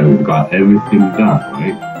thing is that we've got everything done,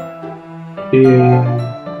 right? Yeah.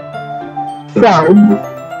 So,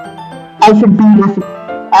 I should be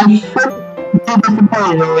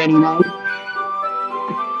disappointed already, right?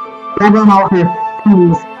 Grabbing all her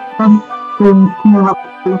things, just things came up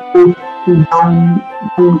with the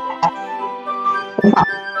don't pass.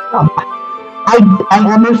 I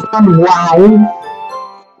understand why.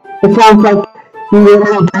 It sounds like you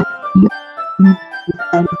really got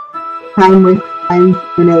time with friends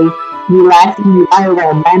in a relaxing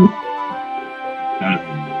environment. I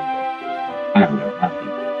haven't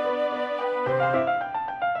happened.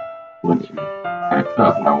 Once you packed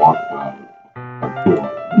up and I walked out the door.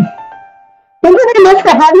 Thank you very much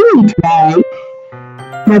for having me today.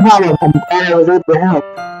 No problem. I'm glad I was able to help.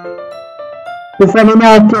 Just let me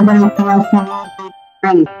know if there's anything else you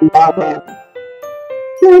need to do about it.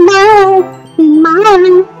 Smile.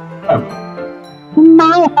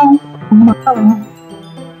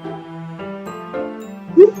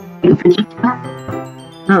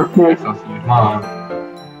 Oh, nice. I'll see you tomorrow.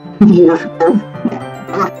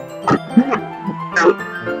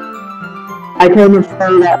 I kind of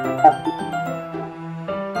say that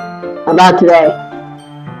about today.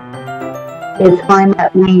 It's fine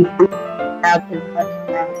that we have as much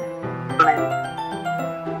time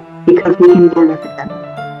because we can do this again.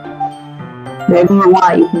 Maybe you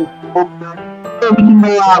want, you can we can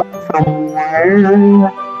go out somewhere.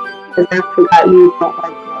 Because I forgot you don't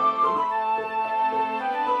like going.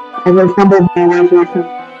 I've assembled my resolution.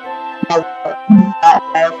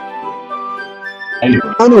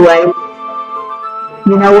 Anyway,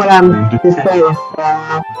 you know what I'm to say is,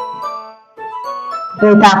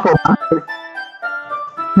 there's apple boxes.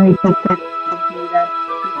 Very quick that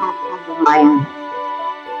my end.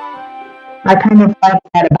 I kind of like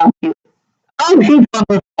that about you. Oh, she's on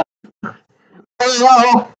this.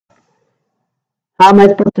 Oh, how am I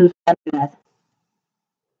supposed to step that?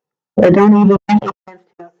 I don't even think it has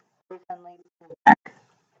to recently back.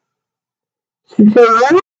 She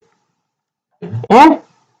said, what?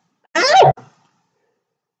 Eh?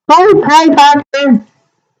 Oh, hi, doctor.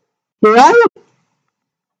 Yeah?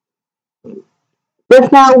 Just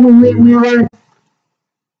now we were.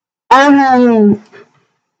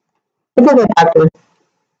 It's okay, doctor.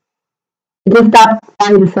 I just stopped by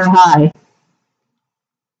to say hi.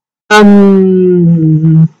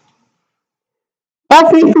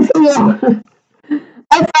 That's nice to see you.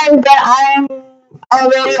 I find that I'm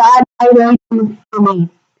already on my way to me.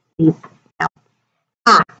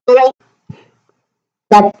 Really?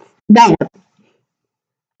 That's bad.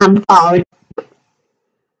 I'm sorry.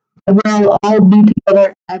 We'll all be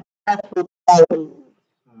together at Festival.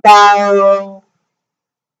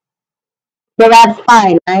 So that's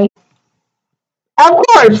fine, right? Of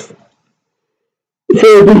course. So,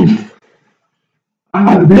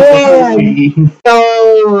 yeah.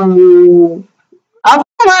 So, of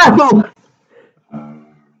course.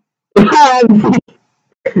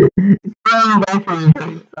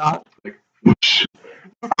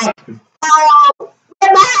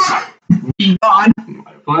 God,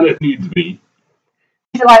 my planet needs me.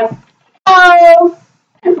 He's like, oh,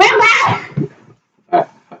 remember?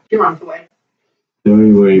 He runs away. So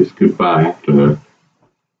anyways, goodbye after her.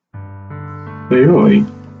 Hey, Oi.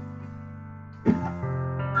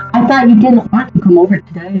 I thought you didn't want to come over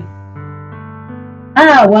today.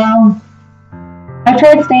 Ah, well, I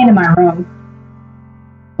tried staying in my room,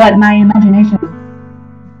 but my imagination was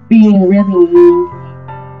being really mean.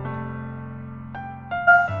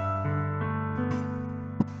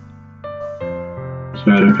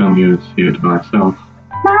 So I had to come here and see it myself.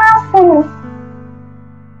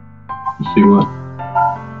 See what?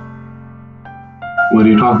 What are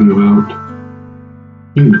you talking about?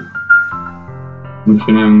 What's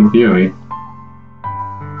your name with you, eh?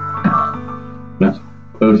 That's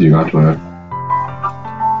clothes you got to wear.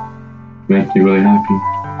 Makes you really happy.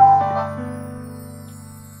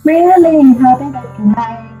 Really happy that you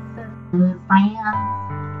like the friend.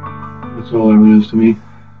 That's all there is to me.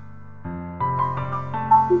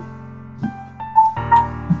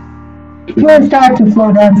 Tears start to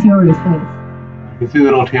flow down Fury's face. I can see the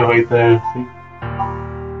little tail right there, see?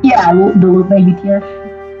 Yeah, the little baby tear.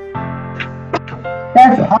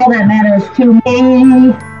 That's all that matters to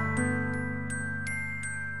me.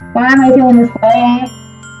 Why am I feeling this way?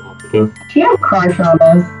 She has a crush on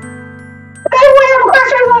us. Okay, we have a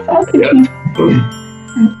crush on us. I'm confused.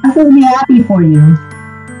 I'm supposed to be happy for you.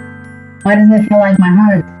 Why does it feel like my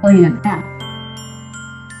heart is pulling it down?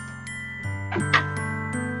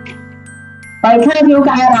 Because you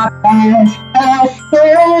got a flash.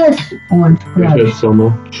 Orange crush. There's so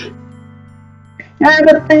much.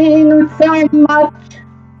 Everything is so much.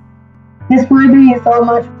 This would be so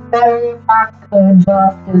much better if I could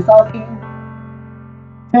just disappear.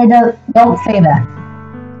 Hey, don't say that.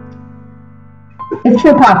 It's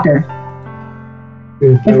true, Proctor.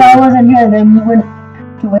 If I wasn't here, then you wouldn't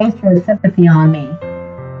have to waste your sympathy on me.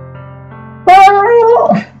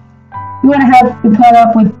 Well, you wouldn't have to put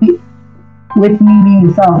up with me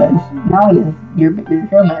being selfish. Now you're human,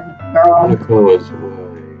 girl. Monica was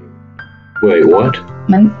wait, what?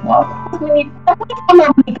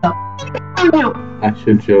 I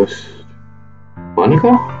should just...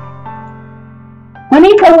 Monica?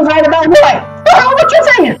 Monica was right about what? What you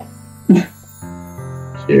saying?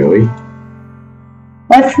 Silly.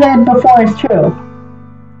 What's said before is true.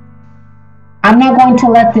 I'm not going to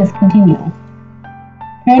let this continue.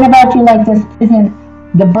 Hearing about you like this isn't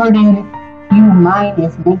the burden you mind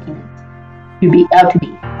is making it to be out to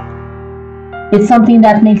be. It's something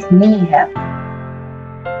that makes me happy.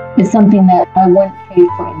 It's something that I wouldn't trade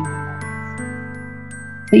for anything else.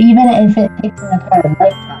 So even if it takes an entire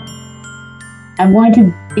lifetime, I'm going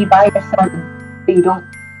to be by your side so you don't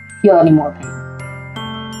feel any more pain.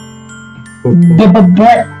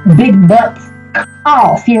 Big butts.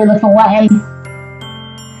 Oh, fear look away.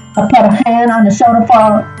 I put a hand on the shoulder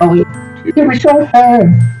for. Oh wait, you were short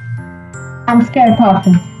her. I'm scared,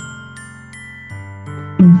 Papa.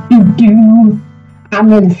 I'm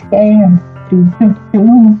really scared.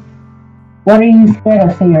 What are you scared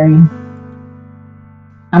of, Fairy?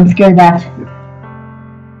 I'm scared that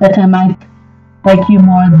I might like you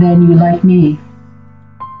more than you like me.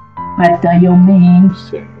 What do you mean?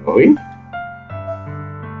 Silly.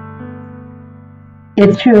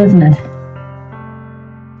 It's true, isn't it?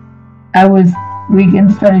 I was weak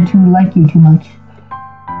and started to like you too much.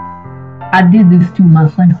 I did this to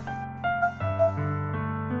myself.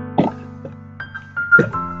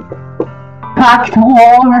 Proctor,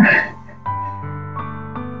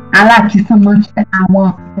 I like you so much that I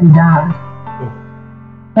want to die.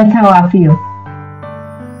 That's how I feel.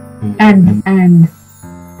 And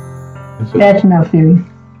that's enough, Theory.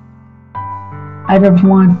 I don't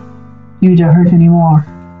want you to hurt anymore.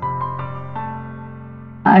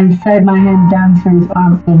 I slid my hand down Siri's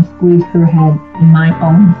arm and squeezed her head in my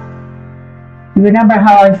own. You remember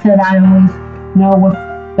how I said I always know what's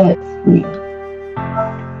best for you?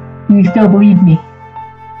 You still believe me?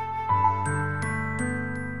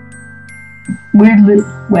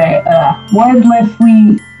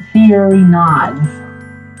 Wordlessly, Theory nods.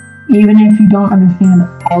 Even if you don't understand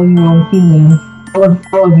all your own feelings,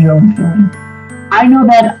 all of your own feelings. I know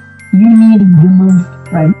that you need the most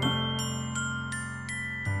right now.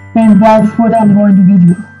 And that's what I'm going to give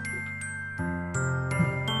you.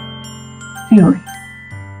 Fury.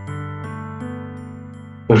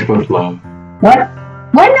 What about love? What?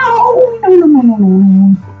 What? No.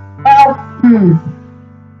 Well,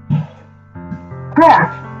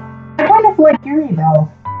 Crap. I kind of like Fury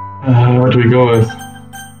though. What do we go with?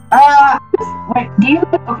 Wait, do you?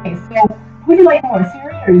 Okay, so would you like more,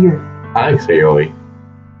 Fury or Yuri? I like Sayori.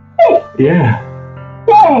 Hey, Yeah.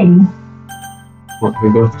 dang. What, can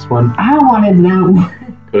we go with this one? I wanted that one.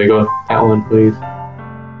 Can we go with that one, please?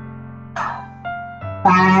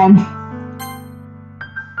 Fine.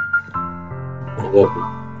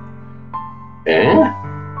 Eh?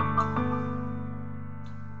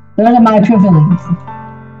 Those are my true feelings.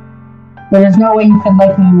 But there's no way you can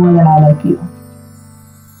like me more than I like you.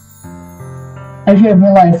 I should have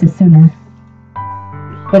realized it sooner.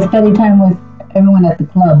 But spending time with everyone at the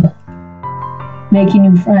club, making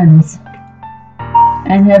new friends,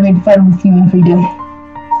 and having fun with you every day,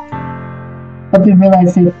 helped me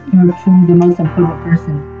realize that you're truly the most important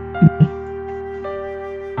person to me.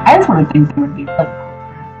 I just want to think there would be fun,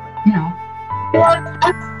 you know. Yeah,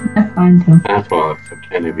 that's fine too. After all, I'll accept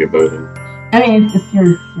any of your burdens. I mean, it's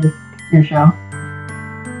your show.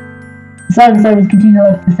 As long as I would continue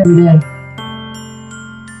like this every day,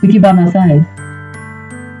 with you by my side,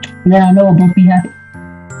 and then I know we'll both be happy.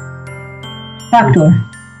 Factor.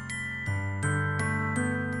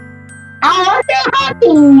 I'm so happy!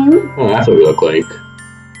 Oh, that's what we look like.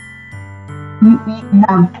 You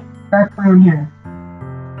have dark brown hair.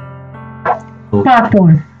 Oh.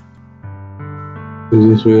 Factor. Is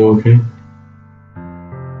this really okay?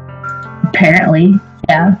 Apparently,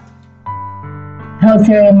 yeah. I held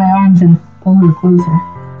Sarah in my arms and pulled her closer.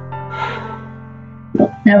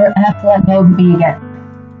 You'll never have to let go of me again.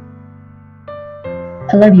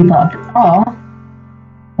 I love you, Bob. Aw.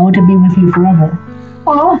 I want to be with you forever.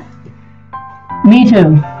 Aw. Me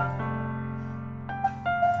too.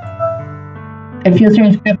 I feel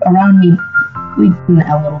strange grip around me weaken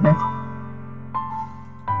a little bit.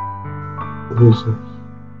 What is this?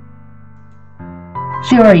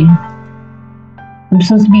 Shuri. I'm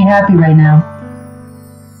supposed to be happy right now.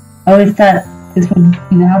 I always thought this would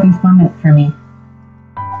be the happiest moment for me.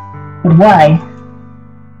 But why?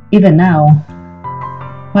 Even now,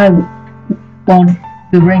 why won't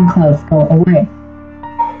the rain clouds go away?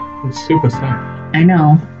 It's super sad. I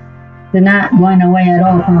know. They're not going away at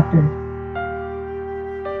all, Doctor.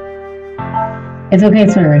 It's okay,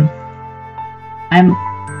 sir. I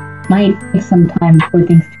might take some time for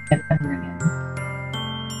things to get better again.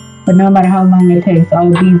 But no matter how long it takes,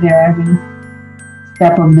 I'll be there every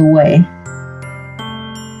step of the way.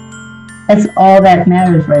 That's all that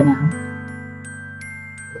matters right now.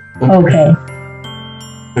 Okay.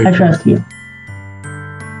 I trust you.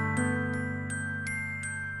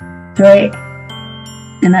 Right?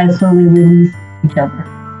 And I slowly release each other.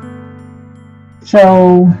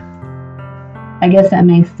 So, I guess that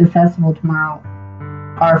makes the festival tomorrow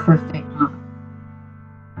our first date, huh?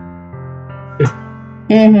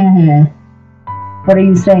 What are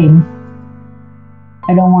you saying?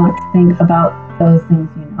 I don't want to think about those things,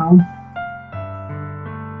 you know?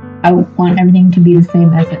 I want everything to be the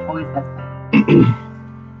same as it always has been.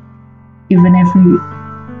 Even if we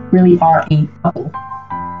really are a couple.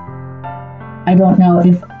 I don't know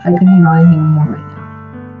if I can handle anything more right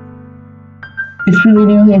now. It's really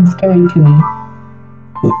new and scary to me.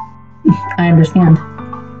 I understand.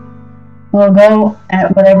 Well, go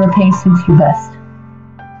at whatever pace suits you best.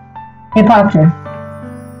 Hey, Proctor.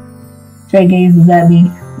 Trey gazes at me,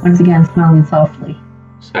 once again smiling softly.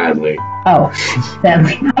 Sadly. Oh,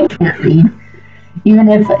 sadly. I can't read. Even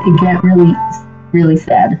if it get really, really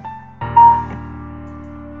sad.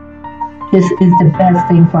 This is the best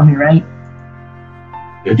thing for me, right?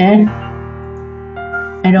 Yes. Eh?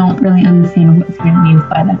 I don't really understand what Spirit means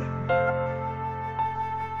by that.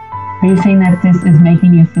 Are you saying that this is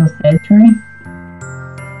making you feel sad, Trey?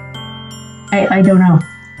 I don't know.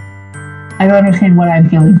 I don't understand what I'm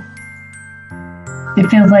feeling. It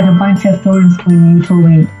feels like a bunch of thorns when you told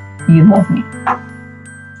me you love me.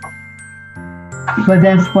 But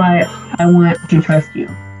that's why I want to trust you.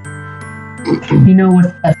 You know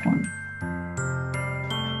what's best for me.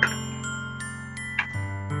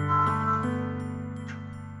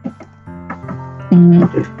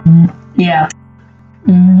 Yeah.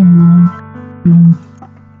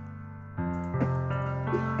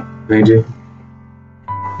 Major,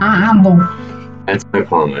 I'm going. that's my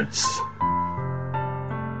promise.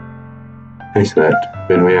 I said,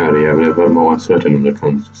 in reality, I'm never more certain when it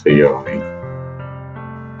comes to Sayori.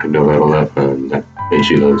 I know that'll love her and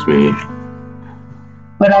she loves me.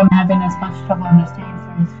 But I'm having as much trouble understanding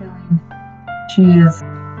Sarah's feeling. She is,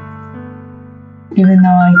 even though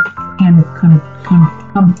I can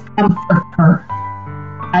comfort her,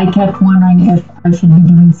 I kept wondering if I should be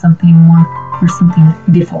doing something more or something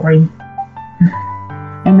different.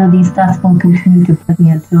 I know these thoughts will continue to plague me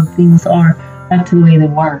until things are back to the way they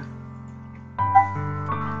were.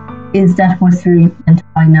 Is that what's really meant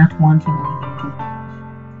by not wanting anything to change?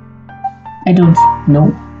 I don't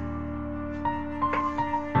know.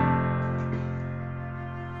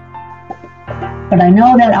 But I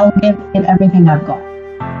know that I'll give it everything I've got.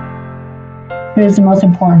 She is the most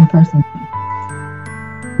important person to me.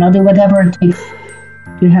 And I'll do whatever it takes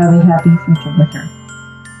to have a happy future with her.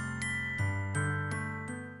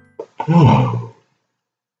 Oh.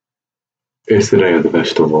 It's the day of the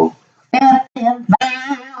festival.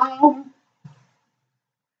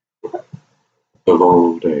 Of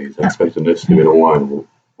all days, I expected this to be a while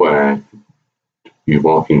where you're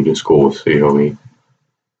walking to school with Xiaomi.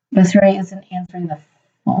 Miss Ray isn't answering the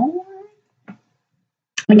phone?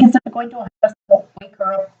 I guess I'm going to a festival, wake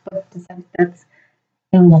her up, but the sense that's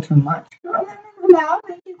a little too much. She's going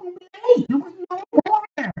to be late. You can go over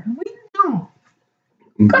there. What do you know?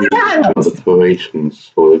 Go to the house. The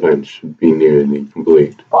preparations for the event should be nearly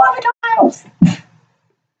complete. Go over to the house.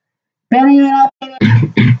 Benny and I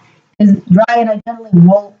is dry and I gently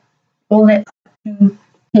roll it to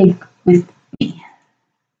take with me.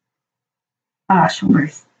 Ah,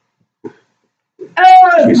 shoulders.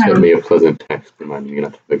 She sent me a pleasant text reminding me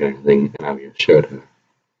not to forget anything, and I reassured her.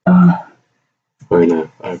 I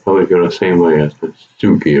probably feel the same way as Miss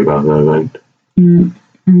Suki about the event.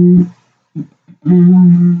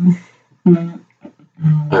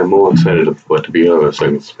 I'm more excited for it to be over so I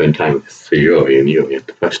can spend time with Sayori and Yuri at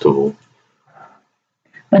the festival.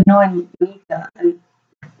 But knowing Mika,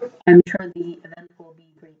 I'm sure the event will be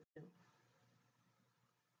great too.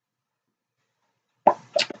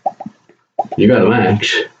 You got a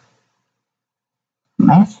match?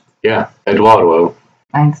 Match? Yeah, Eduardo.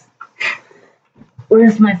 Thanks.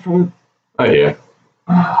 Where's my phone? Oh, yeah.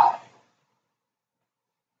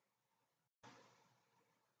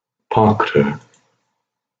 Proctor.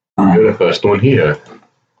 You're the first one here.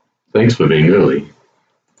 Thanks for being early.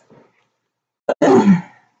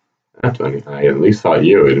 That's funny. I at least thought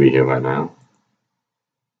you would be here by now.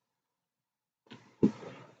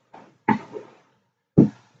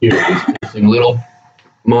 You're missing little...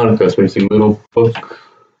 Monica's missing little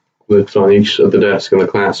booklets on each of the desks in the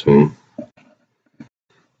classroom.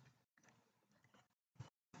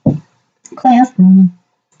 Classroom.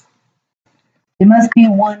 There must be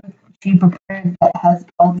one she prepared that has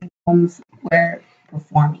all the poems we're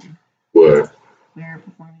performing. We're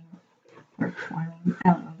performing. I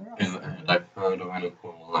don't know. And I found a random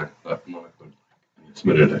poem online that Monica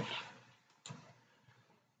submitted it.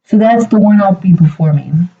 So that's the one I'll be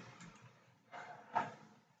performing.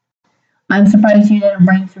 I'm surprised you didn't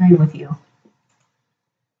bring Suri with you.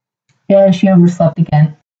 Yeah, she overslept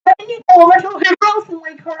again. Why didn't you go over to her house and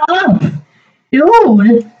wake her up?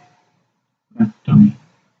 Dude! That's dummy.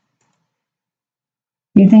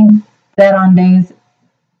 You think that on days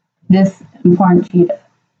this important she'd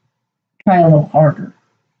try a little harder?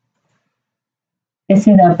 I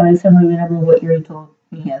say that, but I suddenly remember what Yuri told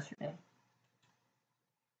me yesterday.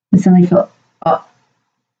 I suddenly feel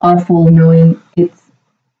awful knowing it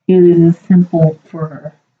is simple for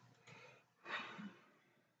her.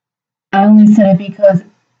 I only said it because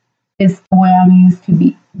it's the way I'm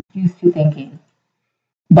used to thinking.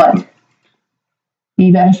 But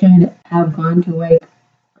maybe I should have gone to wake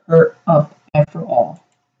her up after all.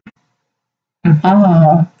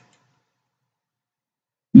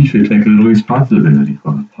 You should take a little responsibility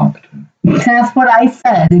for the Proctor. That's what I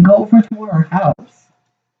said. Go over to her house.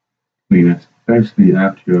 I mean, especially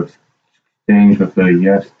after your exchange with her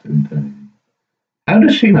yesterday. How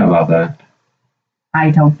does she know about that?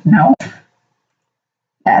 I don't know.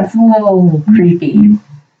 That's a little creepy.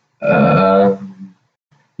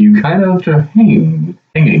 You kind of left her hanging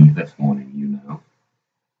this morning, you know.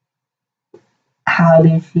 How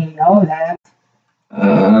did she know that?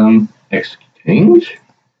 Exchange?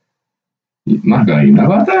 My God, you know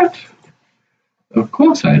about that? Of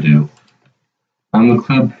course I do. I'm the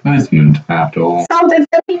club president, after all. So does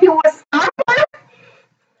that mean you were stalker?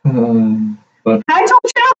 But I told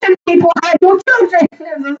children people I do children.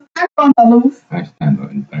 There's a stuff on the loose. I stand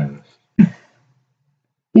embarrassed.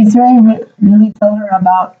 Did Ray really tell her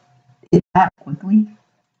about it that quickly?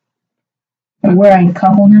 That we're a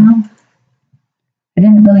couple now? I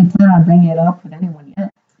didn't really plan on bringing it up with anyone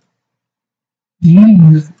yet.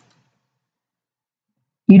 Jeez.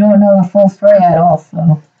 You don't know the full story at all,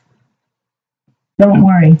 so don't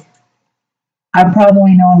worry. I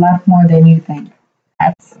probably know a lot more than you think.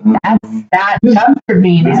 That's that comfort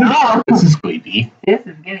me now. This is creepy. This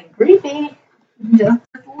is getting creepy. Just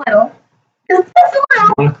a little. Just a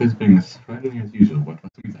little. Monica's being as friendly as usual, but for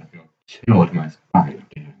some reason I feel chill at my spine.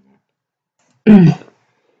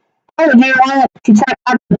 Oh, do you want to check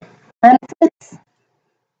out the benefits?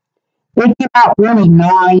 They came out really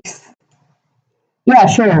nice. Yeah,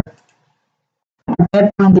 sure. I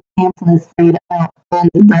kept on the pamphlets laid out on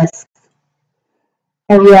the desks.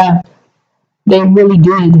 Oh yeah, they really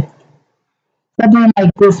did. Something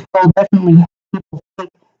like this will definitely help people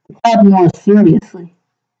take the club more seriously.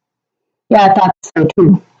 Yeah, I thought so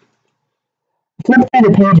too. Flip through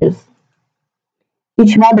the pages.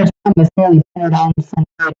 Each member's name is fairly printed on the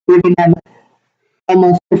center, giving them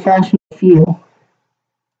almost professional feel.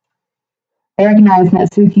 I recognize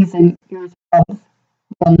Natsuki's and yours clubs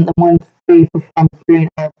from the ones they perform during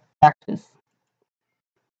our practice.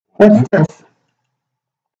 What's this?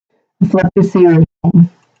 I flip to see her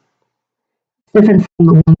home. It's different from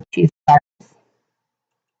the one she's practiced.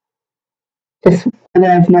 It's one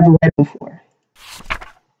that I've never read before.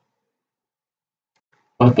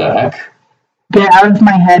 What the heck? Get out of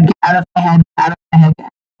my head, get out of my head, get out of my head, get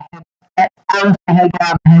out of my head, get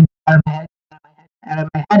out of my head, get out of my head, get out of my head, get out of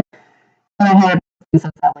my head. Says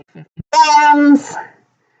that like 50 times.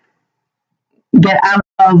 Get out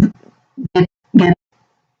of my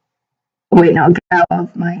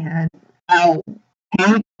head. Ow.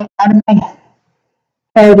 Hey, get out of my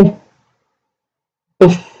head.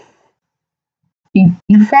 Before?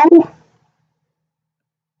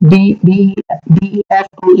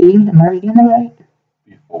 B-E-F-O-E. Am I reading that right?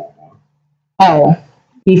 Before. Oh.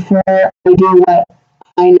 Before I do what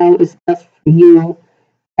I know is best for you.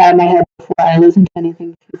 Get out of my head before I listen to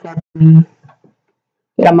anything she said to me.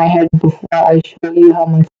 Get out of my head before I show you how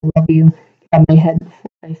much I love you. Get out of my head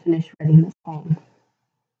before I finish writing this poem.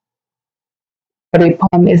 But a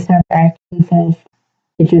poem is never actually finished.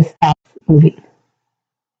 It just stops moving.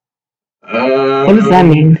 What does that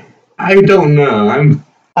mean? I don't know.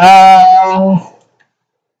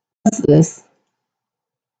 What's this?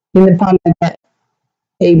 In the poem, I get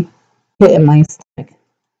a pit in my stomach.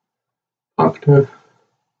 Octave?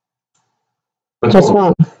 What's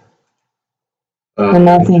wrong?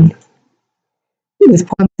 Nothing. This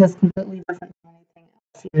poem is completely different from anything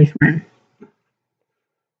else you've written.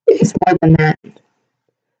 It's more than that.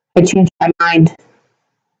 I changed my mind.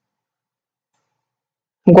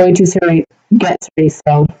 I'm going to get serious,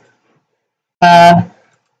 so.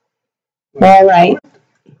 Alright.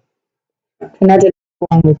 Connected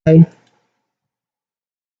along the way.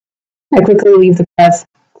 I quickly leave the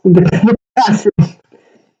classroom.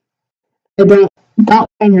 Don't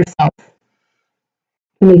find yourself.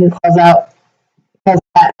 And you can calls that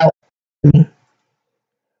out for me.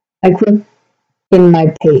 I quit in my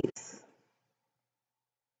pace.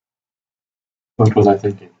 What was I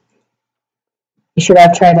thinking? You should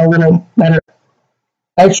have tried a little better.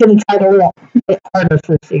 I should have tried a little bit harder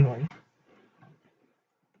for theory.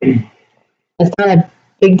 It's not a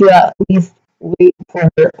big deal at least wait for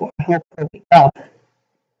her or help her wake up.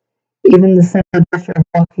 Even the simple gesture of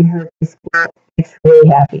walking her to school makes her really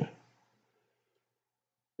happy.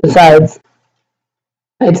 Besides,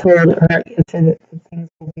 I told her yesterday that things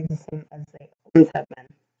will be the same as they always have been.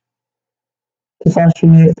 That's all she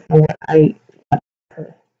needed to know what I want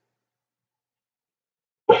her.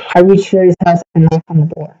 I reached Sherry's house and knocked on the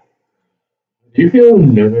door. Do you feel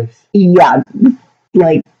nervous? Yeah,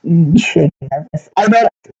 like shaking nervous. I read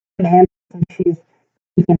an answer and she's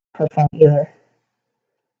speaking her phone either.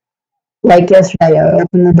 Like yesterday, I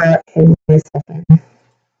opened the door and let myself in.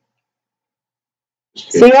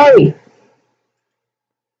 Siri!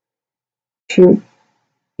 She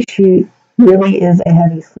really is a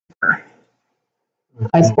heavy sleeper.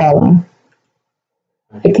 I swallow.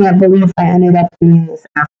 I can't believe I ended up doing this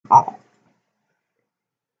after all.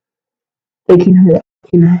 Taking her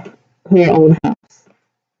in her own house.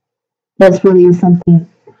 That's really something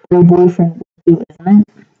her boyfriend would do, isn't it?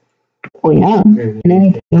 Oh yeah. In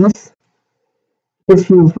any case, this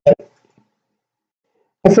feels right.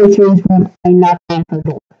 I say Siri's room, I knock on her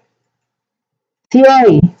door.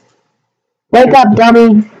 Siri! Wake up,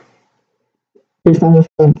 dummy! There's no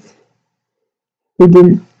response. We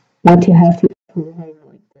didn't want to have to approve her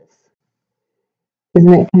like this.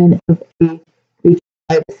 Isn't it kind of a breach of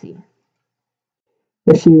privacy?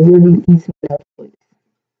 But she really needs without choice.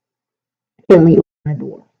 Gently open the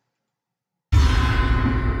door.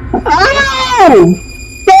 Oh!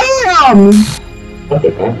 Damn! What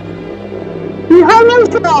the heck? You hung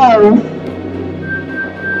himself!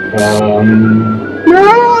 No!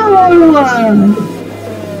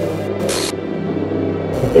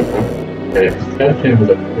 Exceptions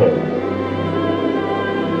occur.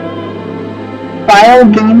 File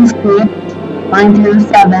games group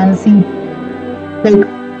 907 see take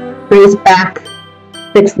trace back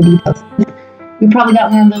fix the details. You probably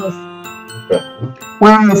got one of those.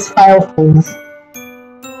 One of those file things.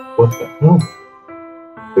 What the hell?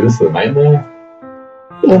 Is this a nightmare?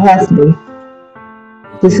 It has to be.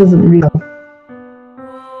 This isn't real.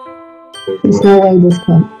 There's no way this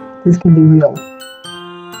can be real.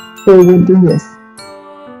 They wouldn't do this.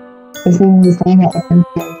 This thing was laying at FM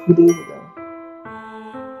a few days ago.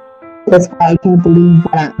 That's why I can't believe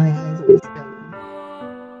what my eyes are telling me.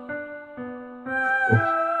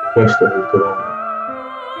 Yesterday, today.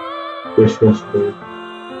 This yesterday.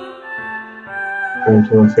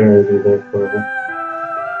 Until Sarah be there forever.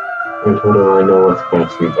 I told her I know what's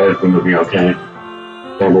best and everything will be okay.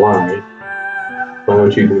 And why? Why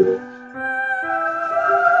would you do this?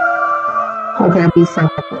 How can I be so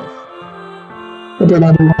helpless? What did I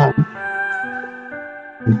do wrong?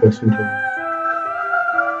 Listen to me.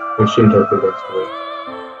 I shouldn't have been best way.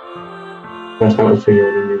 That's not what you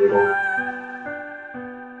really need at all.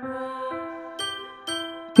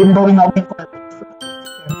 You've been help me for this.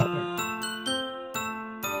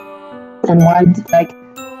 Then why did I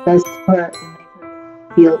confess to her and make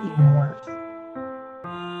her feel even worse?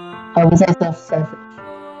 How was I so selfish?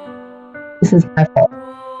 This is my fault.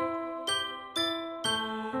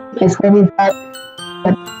 I swear we thought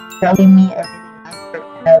that telling me everything I could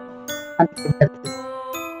have unforget this.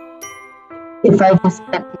 If I just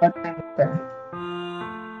spent more time with her,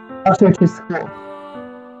 helped her to school,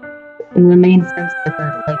 and remained friends with her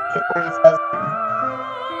like it always has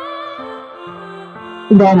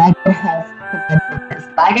been, then I could have prevented this.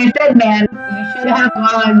 Like I said, man, you should have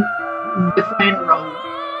gone the friend road.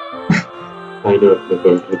 I know the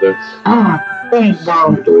vote for this. Ah, thank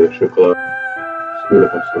God. The leadership club. Screw the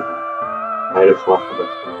festival. I had a flop for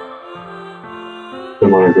this one.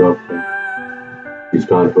 Don't want to go up there. He's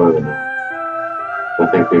gone forever now. I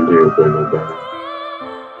think they do going no better.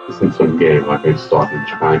 This isn't some game like I started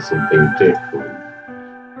trying something different.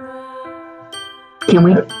 Can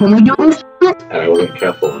we do this? And I wasn't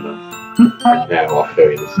careful enough. And now I'll show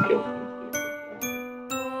you the skill.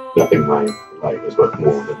 Nothing my life is worth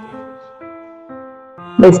more than yours.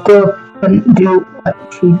 They still couldn't do what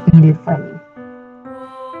she needed from me.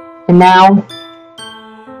 And now,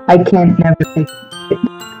 I can never take it.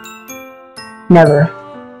 Never.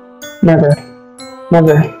 Never.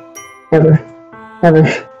 Never. Never. Never.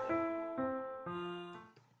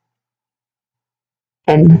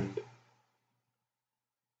 And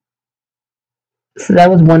so that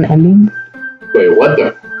was one ending. Wait, what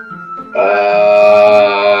the?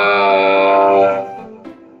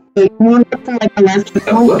 Wait, can we look for like the last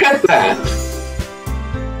one? Look at that!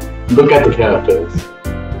 Look at the characters.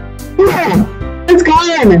 Yeah, it's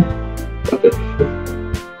gone! What the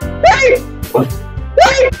What? What?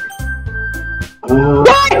 What?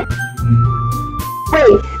 What?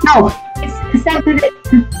 Wait, no. It's not that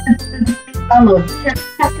it's download.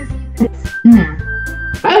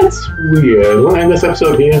 That's weird. We'll end this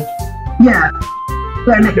episode here. Yeah.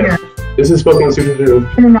 Right here. This is Pokemon Super 2.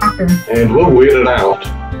 In an after. And we'll weird it out.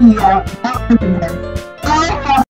 Yeah.